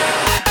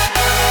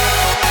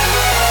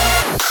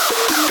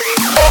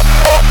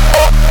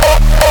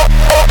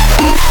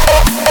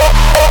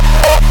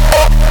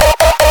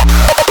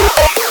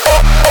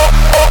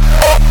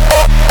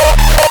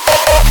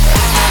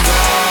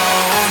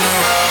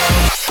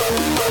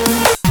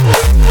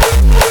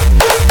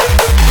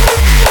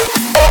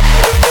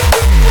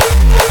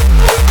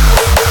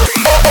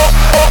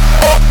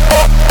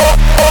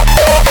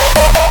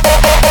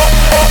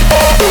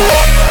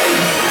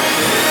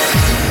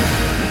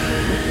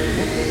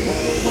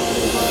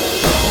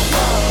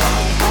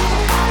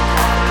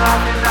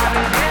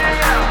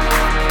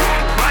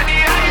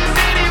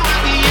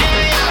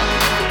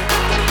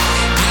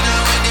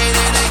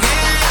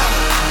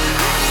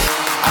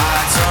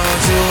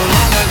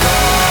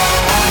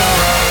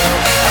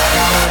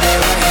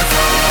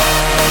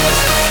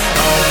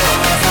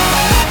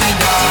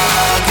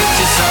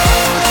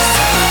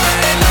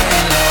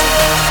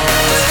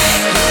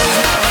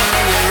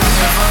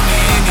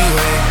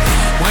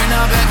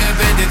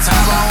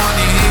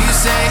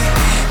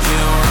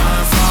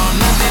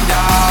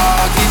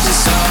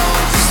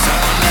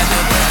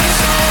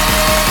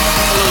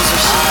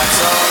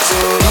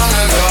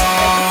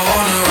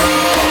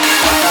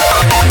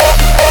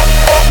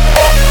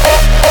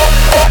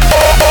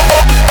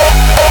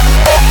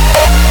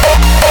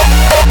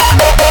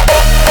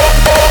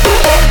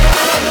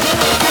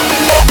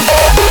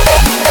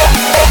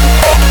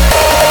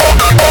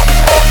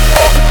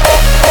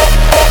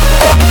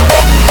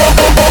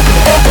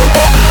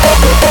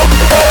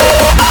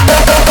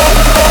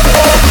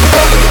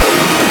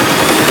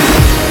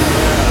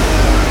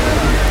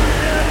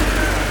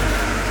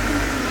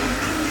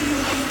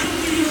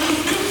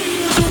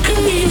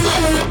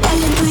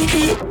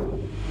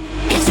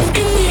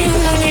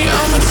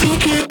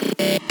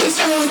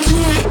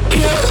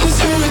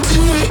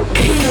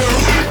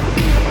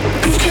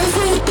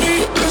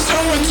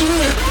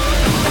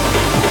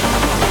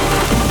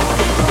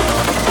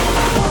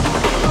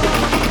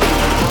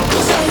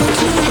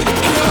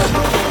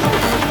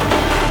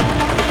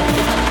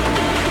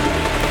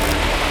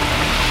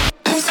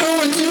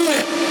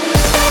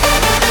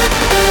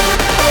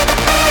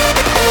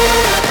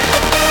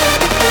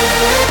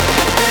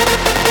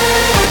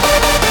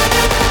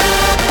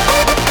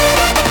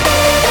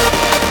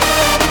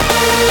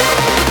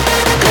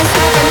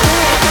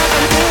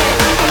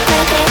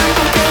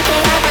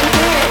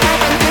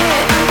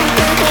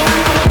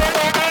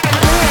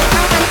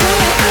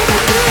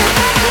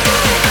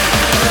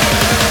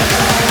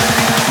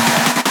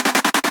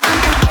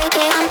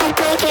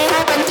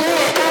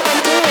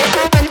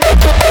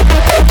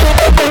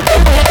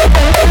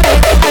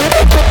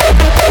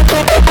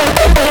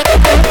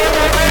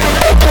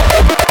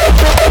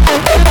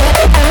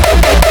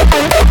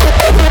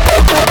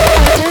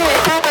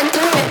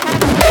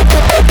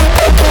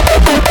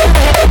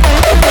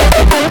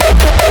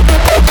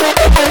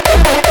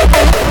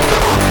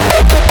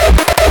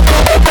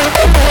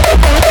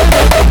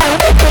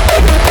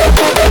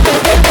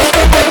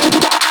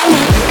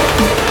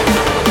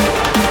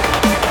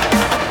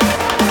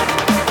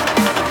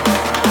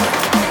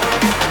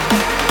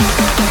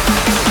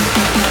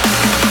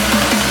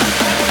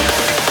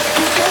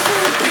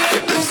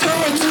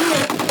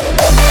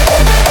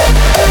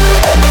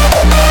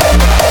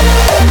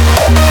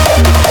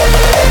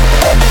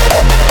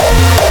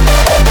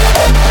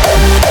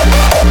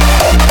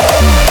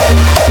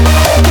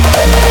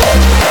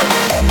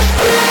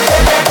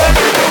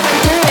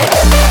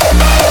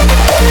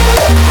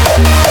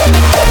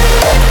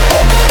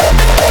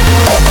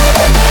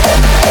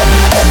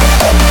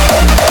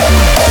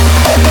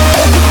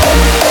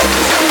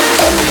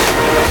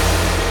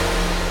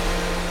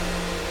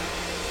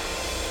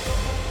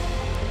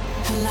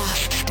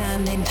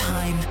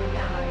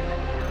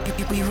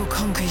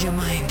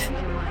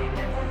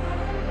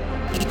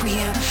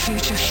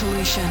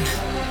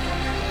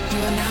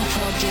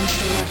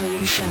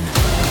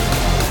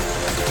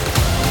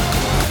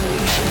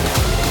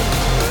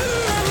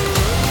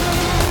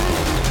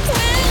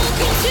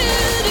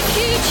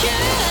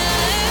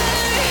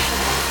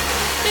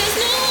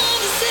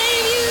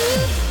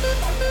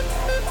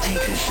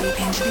 Take a deep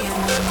into the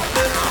unknown.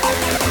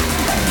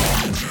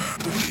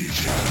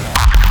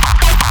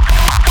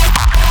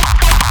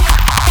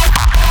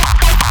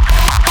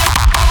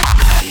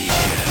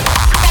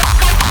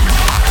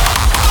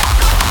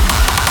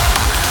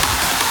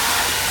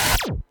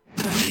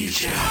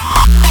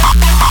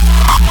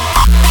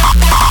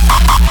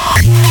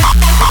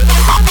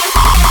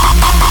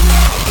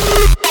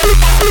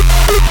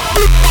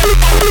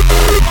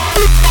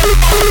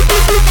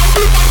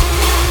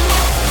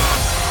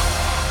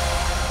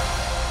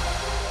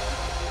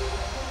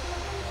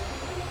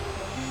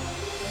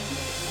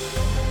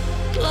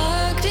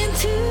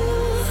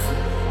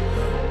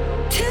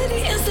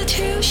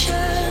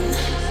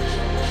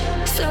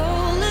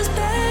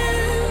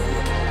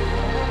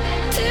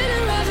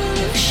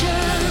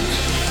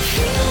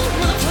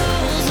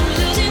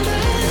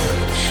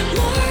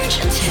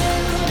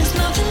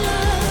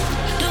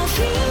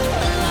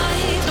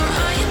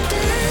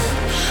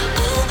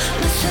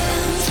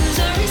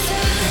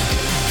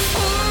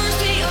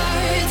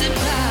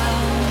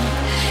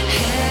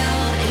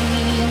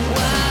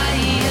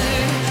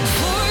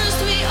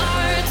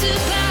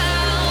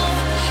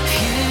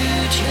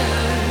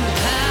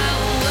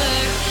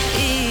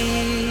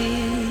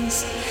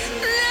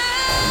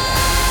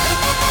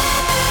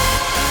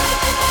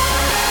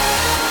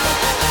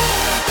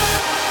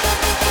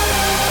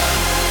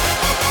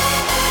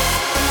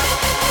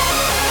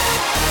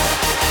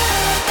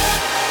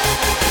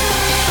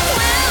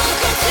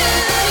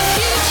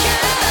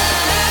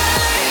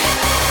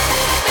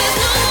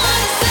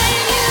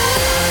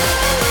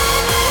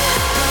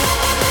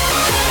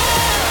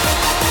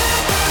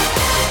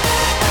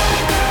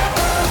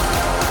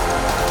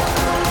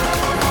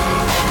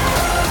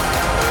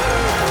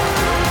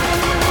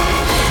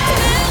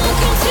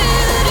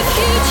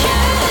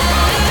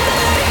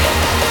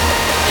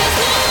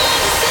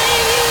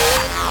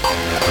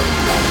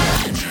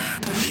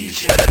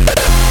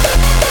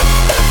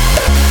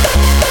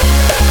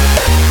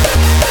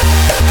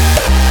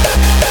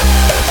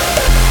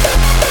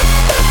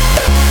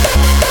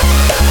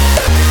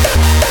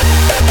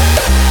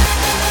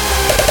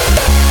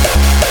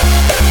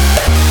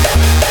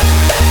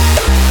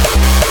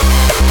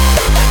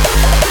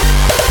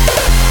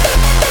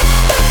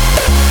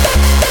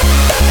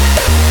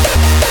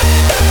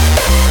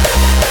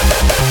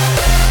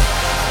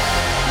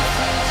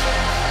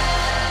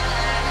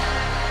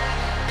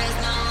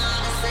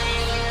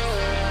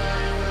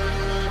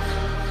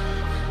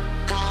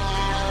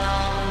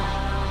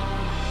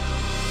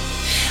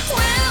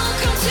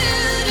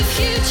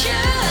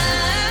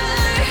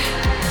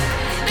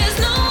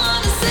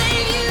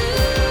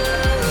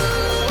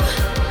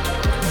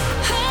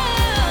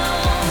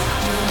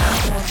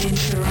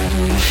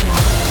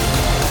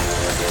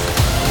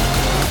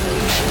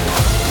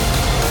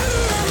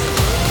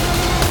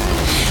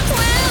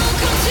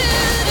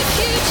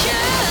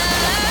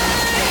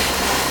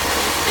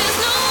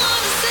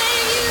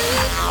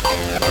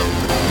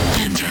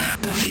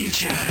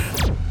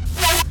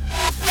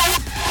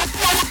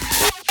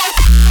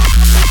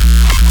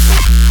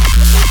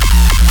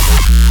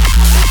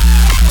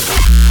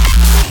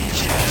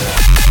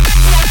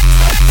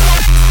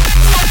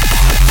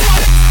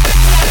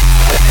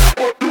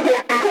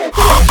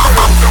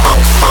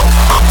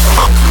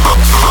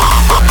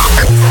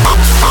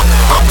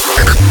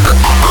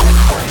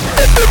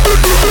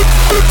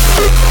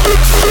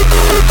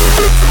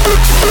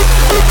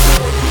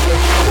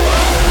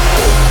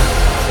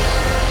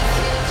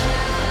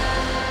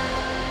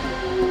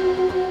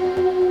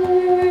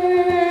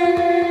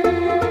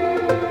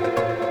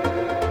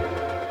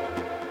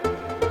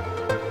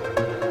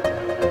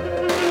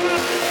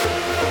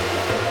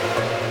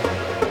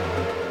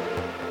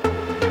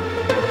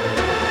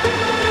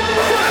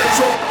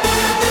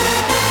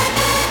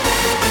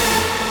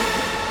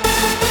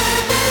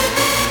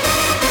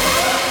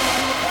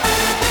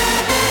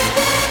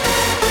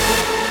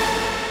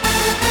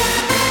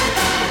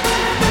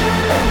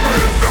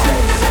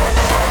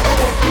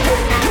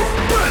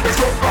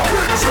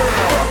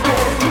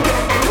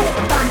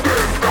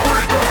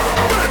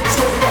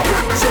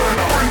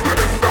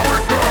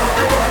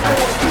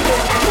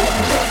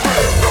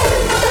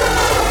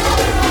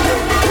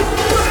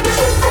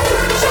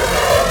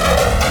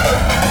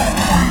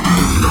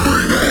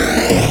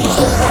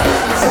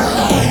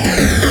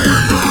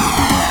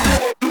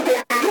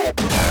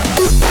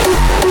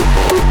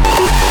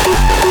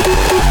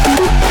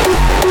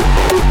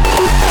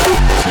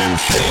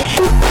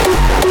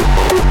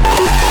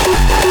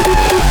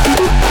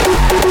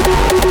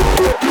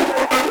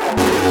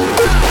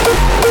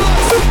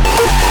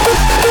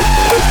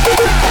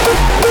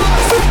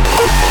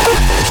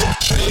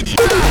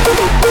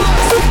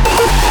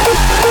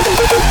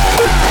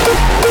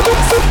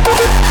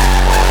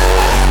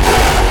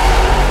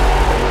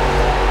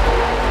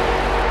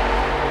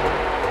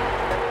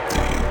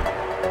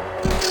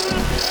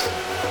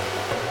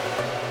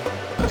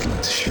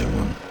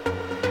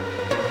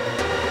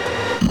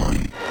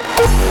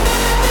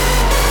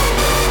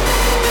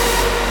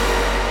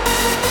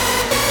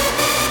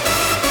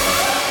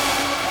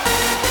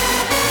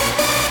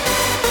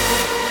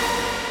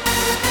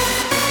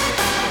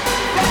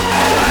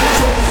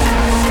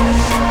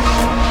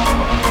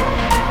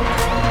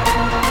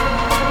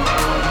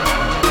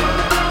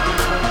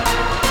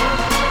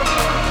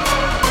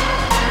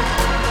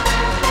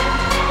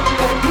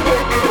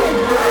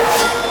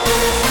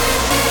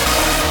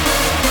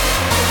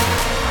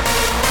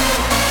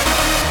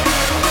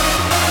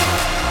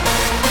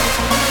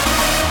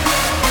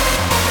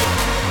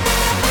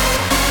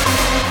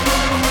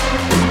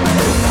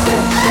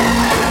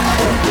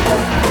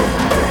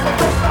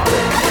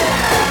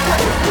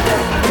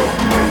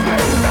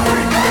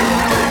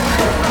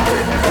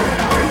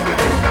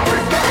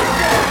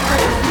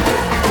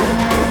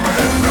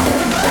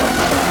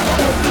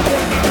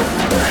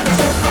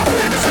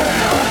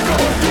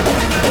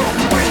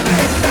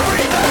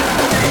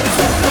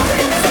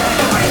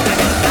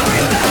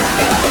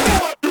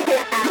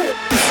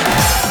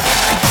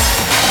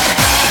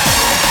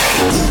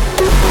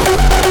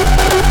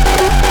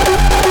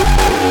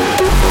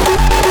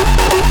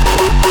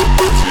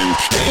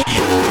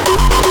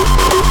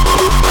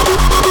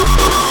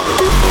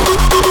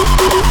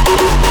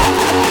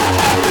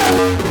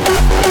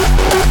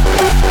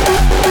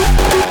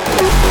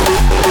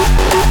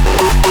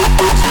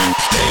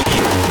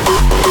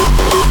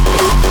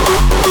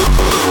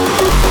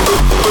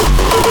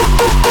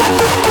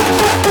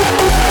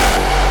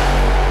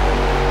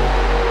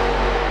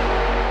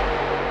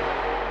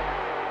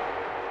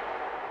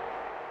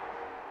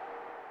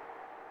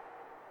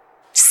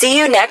 See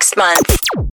you next month.